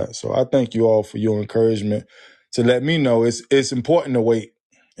wait for that. So I thank you all for your encouragement to let me know it's important to wait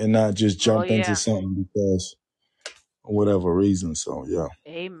and not just Oh jump into yeah. something because of whatever reason. So yeah.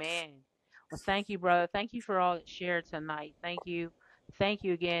 Amen. Well, thank you, brother. Thank you for all that shared tonight. Thank you. Thank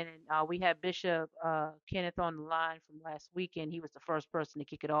you again. And we had Bishop Kenneth on the line from last weekend. He was the first person to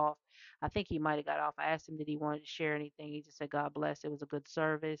kick it off. I think he might have got off. I asked him did he wanted to share anything. He just said, God bless. It was a good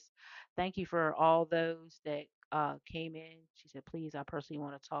service. Thank you for all those that came in. She said, please, I personally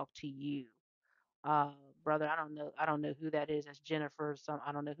want to talk to you. Uh, brother, I don't know who that is. That's Jennifer.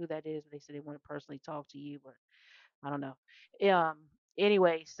 I don't know who that is, but they said they want to personally talk to you, but I don't know. Um,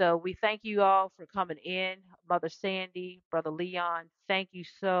 anyway, so we thank you all for coming in. Mother Sandy, Brother Leon, thank you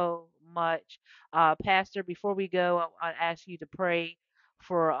so much. Pastor, before we go, I ask you to pray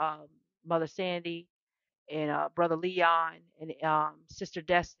for Mother Sandy and Brother Leon and Sister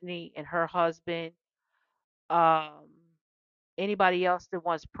Destiny and her husband. Um, anybody else that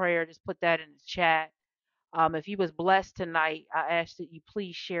wants prayer, just put that in the chat. If you was blessed tonight, I ask that you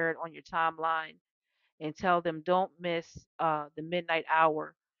please share it on your timeline and tell them don't miss the midnight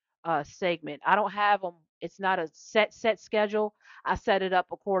hour. segment. I don't have them. It's not a set schedule. I set it up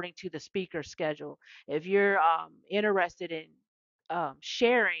according to the speaker schedule. If you're interested in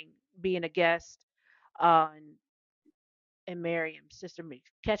sharing, being a guest, and Miriam, Sister,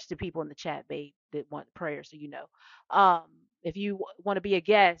 catch the people in the chat, babe, that want prayer, so you know. Um, if you want to be a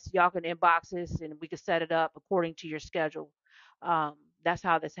guest, y'all can inbox us and we can set it up according to your schedule. Um, that's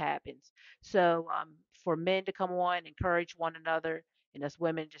how this happens. So for men to come on, encourage one another, and us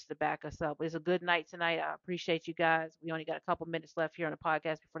women just to back us up. It's a good night tonight. I appreciate you guys. We only got a couple minutes left here on the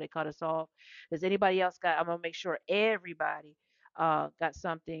podcast before they cut us off. Does anybody else got? I'm gonna make sure everybody got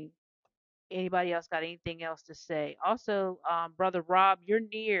something. Anybody else got anything else to say? Also, Brother Rob, you're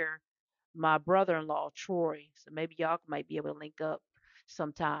near my brother-in-law, Troy, so maybe y'all might be able to link up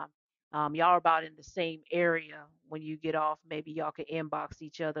sometime. Y'all are about in the same area. When you get off, maybe y'all could inbox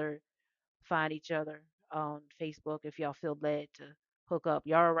each other, find each other on Facebook if y'all feel led to hook up.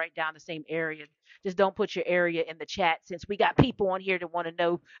 Y'all are right down the same area. Just don't put your area in the chat since we got people on here that want to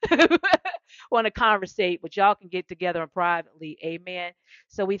know, want to conversate, but y'all can get together privately. Amen.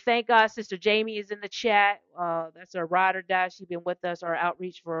 So we thank God. Sister Jamie is in the chat. That's our ride or die. She's been with us, our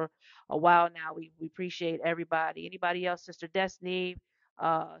outreach for a while now. We appreciate everybody. Anybody else? Sister Destiny,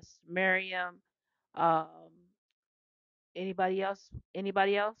 Miriam, um, anybody else?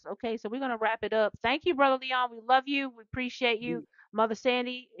 Anybody else? Okay, so we're gonna wrap it up. Thank you, Brother Leon. We love you. We appreciate you. Mother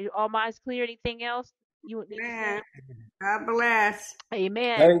Sandy, all minds clear. Anything else you would need to Man, say? God bless.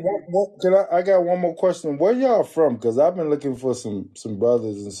 Amen. Hey, I got one more question. Where y'all from? Because I've been looking for some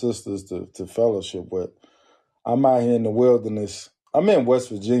brothers and sisters to fellowship with. I'm out here in the wilderness. I'm in West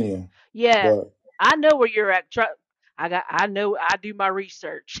Virginia, Yeah, but I know where you're at. I know I do my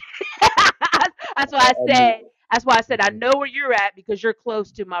research. That's why I I mean, said I know where you're at because you're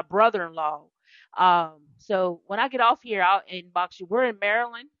close to my brother-in-law. So when I get off here, I'll inbox you. We're in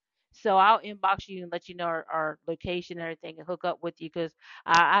Maryland, so I'll inbox you and let you know our location and everything and hook up with you because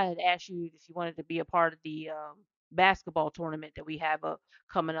I had asked you if you wanted to be a part of the basketball tournament that we have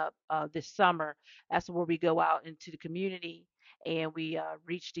coming up this summer. That's where we go out into the community and we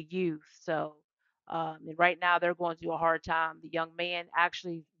reach the youth. So and right now they're going through a hard time. The young man,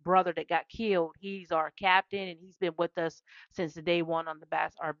 actually brother that got killed, he's our captain and he's been with us since the day one on the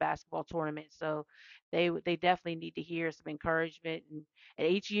our basketball tournament. So they definitely need to hear some encouragement. And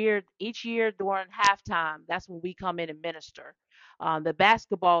each year during halftime, that's when we come in and minister. The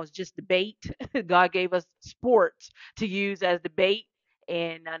basketball is just debate. God gave us sports to use as debate.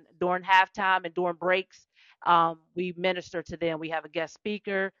 And during halftime and during breaks, we minister to them. We have a guest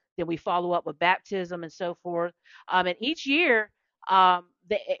speaker, then we follow up with baptism and so forth. And each year,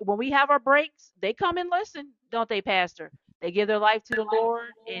 when we have our breaks, they come and listen, don't they, Pastor? They give their life to the Lord,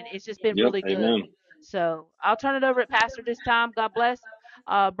 and it's just been Yep. really good. Amen. So I'll turn it over to Pastor this time. God bless.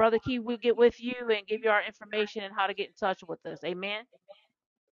 Brother Key, we'll get with you and give you our information and how to get in touch with us. Amen.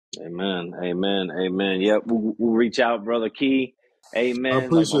 Amen. Amen. Amen. Yep. We'll reach out, Brother Key. I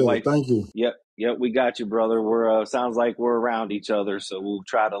Amen. Like my appreciate it. wife. Thank you. Yep. Yep. We got you, brother. We're sounds like we're around each other, so we'll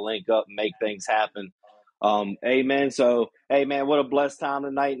try to link up and make things happen. Amen. So, hey, man, what a blessed time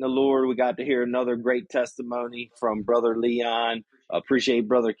tonight in the Lord. We got to hear another great testimony from Brother Leon. Appreciate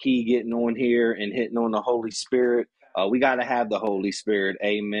Brother Key getting on here and hitting on the Holy Spirit. We got to have the Holy Spirit.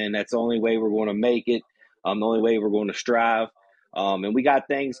 Amen. That's the only way we're going to make it. The only way we're going to strive. And we got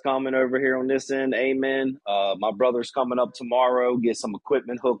things coming over here on this end. Amen. My brother's coming up tomorrow, get some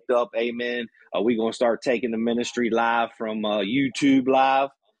equipment hooked up. Amen. We're going to start taking the ministry live from YouTube live.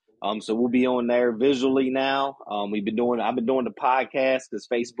 So we'll be on there visually now. I've been doing the podcast because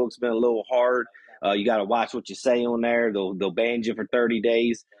Facebook's been a little hard. You got to watch what you say on there. They'll ban you for 30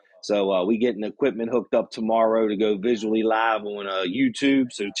 days. So we getting the equipment hooked up tomorrow to go visually live on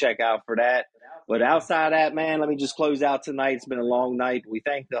YouTube. So check out for that. But outside of that, man, let me just close out tonight. It's been a long night. We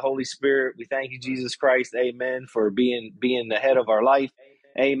thank the Holy Spirit. We thank you, Jesus Christ, amen, for being the head of our life.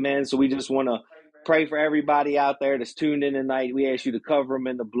 Amen. So we just want to pray for everybody out there that's tuned in tonight. We ask you to cover them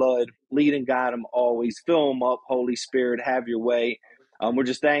in the blood, lead and guide them always. Fill them up, Holy Spirit, have your way. We're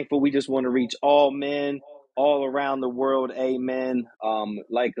just thankful. We just want to reach all men all around the world. Amen.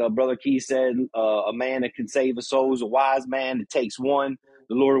 Like Brother Key said, a man that can save a soul is a wise man that takes one.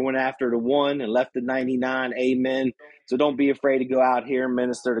 The Lord went after the one and left the 99. Amen. So don't be afraid to go out here and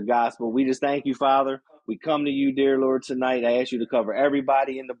minister the gospel. We just thank you, Father. We come to you, dear Lord, tonight. I ask you to cover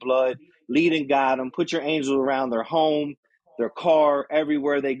everybody in the blood, lead and guide them. Put your angels around their home, their car,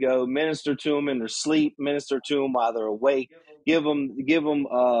 everywhere they go. Minister to them in their sleep. Minister to them while they're awake. Give them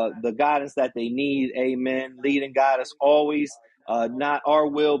the guidance that they need. Amen. Lead and guide us always. Not our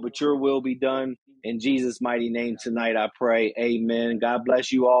will, but your will be done. In Jesus' mighty name tonight, I pray. Amen. God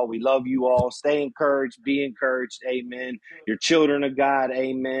bless you all. We love you all. Stay encouraged. Be encouraged. Amen. You're children of God.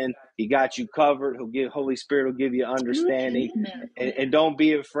 Amen. He got you covered. Holy Spirit will give you understanding. And don't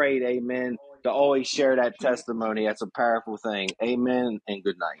be afraid. Amen. To always share that testimony. That's a powerful thing. Amen. And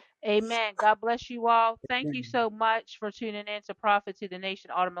good night. Amen. God bless you all. Thank you so much for tuning in to Prophet to the Nation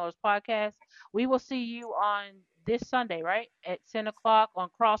Automillers podcast. We will see you on this Sunday, right? At 10 o'clock on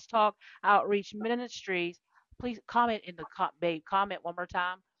Crosstalk Outreach Ministries. Please comment in the babe. Comment one more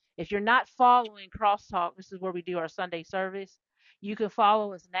time. If you're not following Crosstalk, this is where we do our Sunday service. You can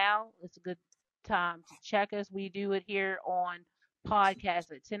follow us now. It's a good time to check us. We do it here on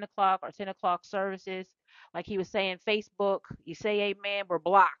podcast at 10 o'clock or 10 o'clock services. Like he was saying, Facebook, you say amen, we're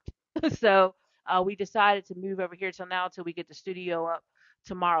blocked. So we decided to move over here till now until we get the studio up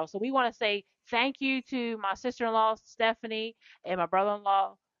tomorrow. So we want to say thank you to my sister-in-law Stephanie and my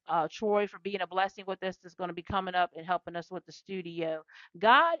brother-in-law Troy for being a blessing with us. That's going to be coming up and helping us with the studio.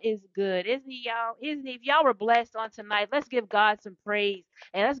 God is good, isn't he, y'all? Isn't he? If y'all were blessed on tonight, let's give God some praise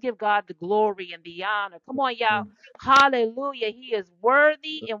and let's give God the glory and the honor. Come on, y'all. Hallelujah. He is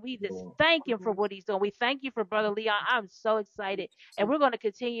worthy, and we just thank him for what he's doing. We thank you for Brother Leon. I'm so excited. And we're going to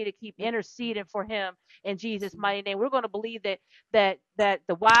continue to keep interceding for him in Jesus' mighty name. We're going to believe that the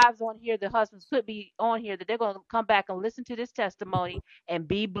wives on here, the husbands could be on here, that they're going to come back and listen to this testimony and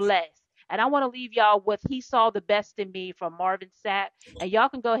be blessed. And I want to leave y'all with He Saw the Best in Me from Marvin Sapp. And y'all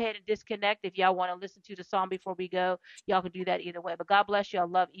can go ahead and disconnect if y'all want to listen to the song before we go. Y'all can do that either way. But God bless you. I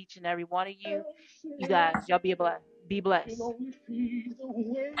love each and every one of you. You guys, y'all be blessed. Be blessed. I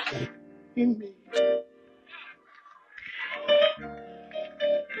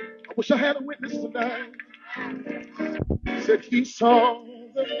wish I had a witness tonight. Said he saw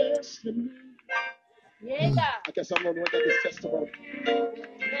the best in me. Yeah, God. I guess I'm the one that this testimony.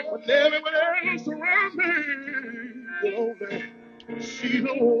 When everyone else around me will only see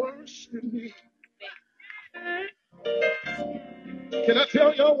the worst in me. Can I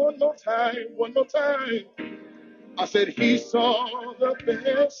tell y'all one more time? One more time. I said he saw the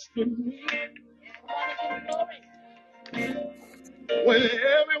best in me. When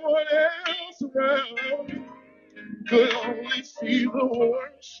everyone else around could only see the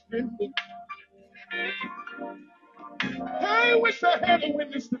worst in me. I wish I had a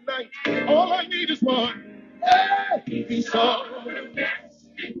witness tonight. All I need is one. Hey, he saw the best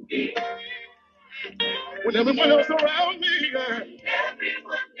in me. When everyone else around me,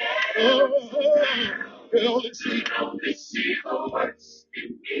 could only see the worst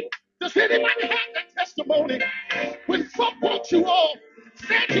in me. Does anybody have that testimony? When folk want you all,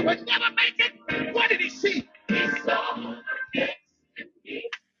 said you would never make it, what did he see? He saw the best in me.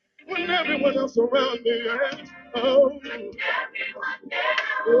 When everyone else around me,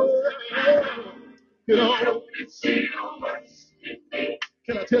 you know, see the worst in me.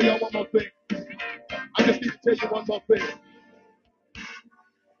 Can I tell y'all one more thing? I just need to tell you one more thing.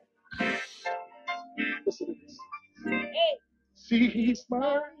 Listen to this. See, he's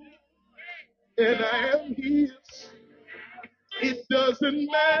mine, and I am his. It doesn't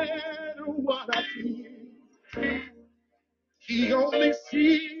matter what I do. He only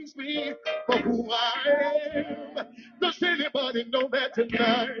sees me for who I am. Does anybody know that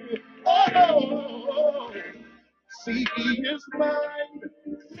tonight? Oh, see, he is mine,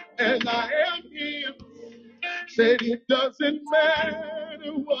 and I am his. Said it doesn't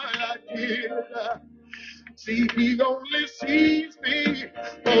matter what I did. See, he only sees me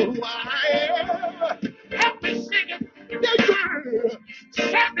for who I am. Help me sing it. Yeah, girl.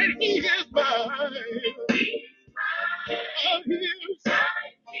 Said that he is mine. I'm his.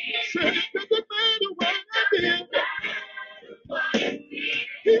 Said it doesn't matter what I did.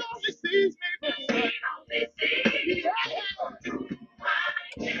 He only sees me for who I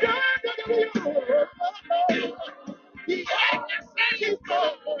am. Yeah. He is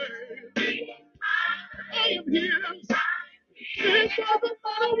mine. I am his. It doesn't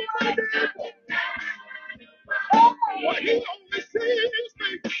matter what I did. Oh, he only sees me.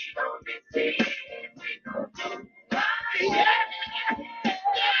 He only sees me. Yeah. Yeah.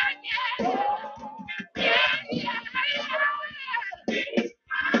 Yeah.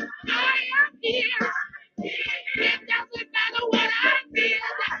 I am here. It doesn't matter what I did.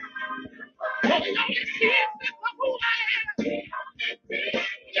 Oh, he only sees me for who I am.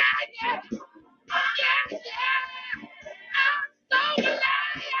 Yeah. Yeah. I'm so glad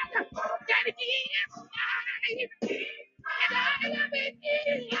that he is mine. And I am in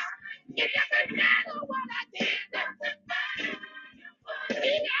his. It doesn't matter what I did.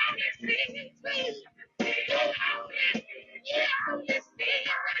 He only sees me. He only sees me.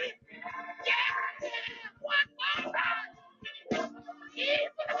 Yeah.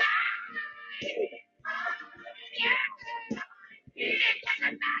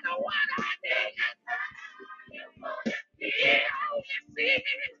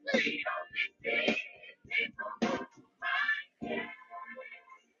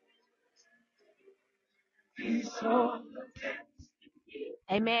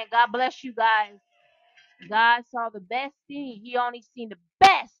 Amen. God bless you guys. God saw the best thing. He only seen the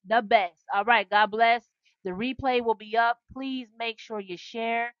best, the best. All right. God bless. The replay will be up. Please make sure you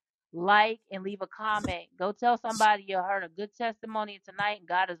share, like, and leave a comment. Go tell somebody you heard a good testimony tonight and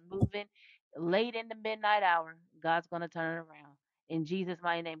God is moving late in the midnight hour. God's going to turn it around. In Jesus'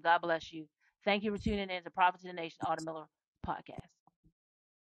 mighty name, God bless you. Thank you for tuning in to Prophet to the Nation, Autumn Miller podcast.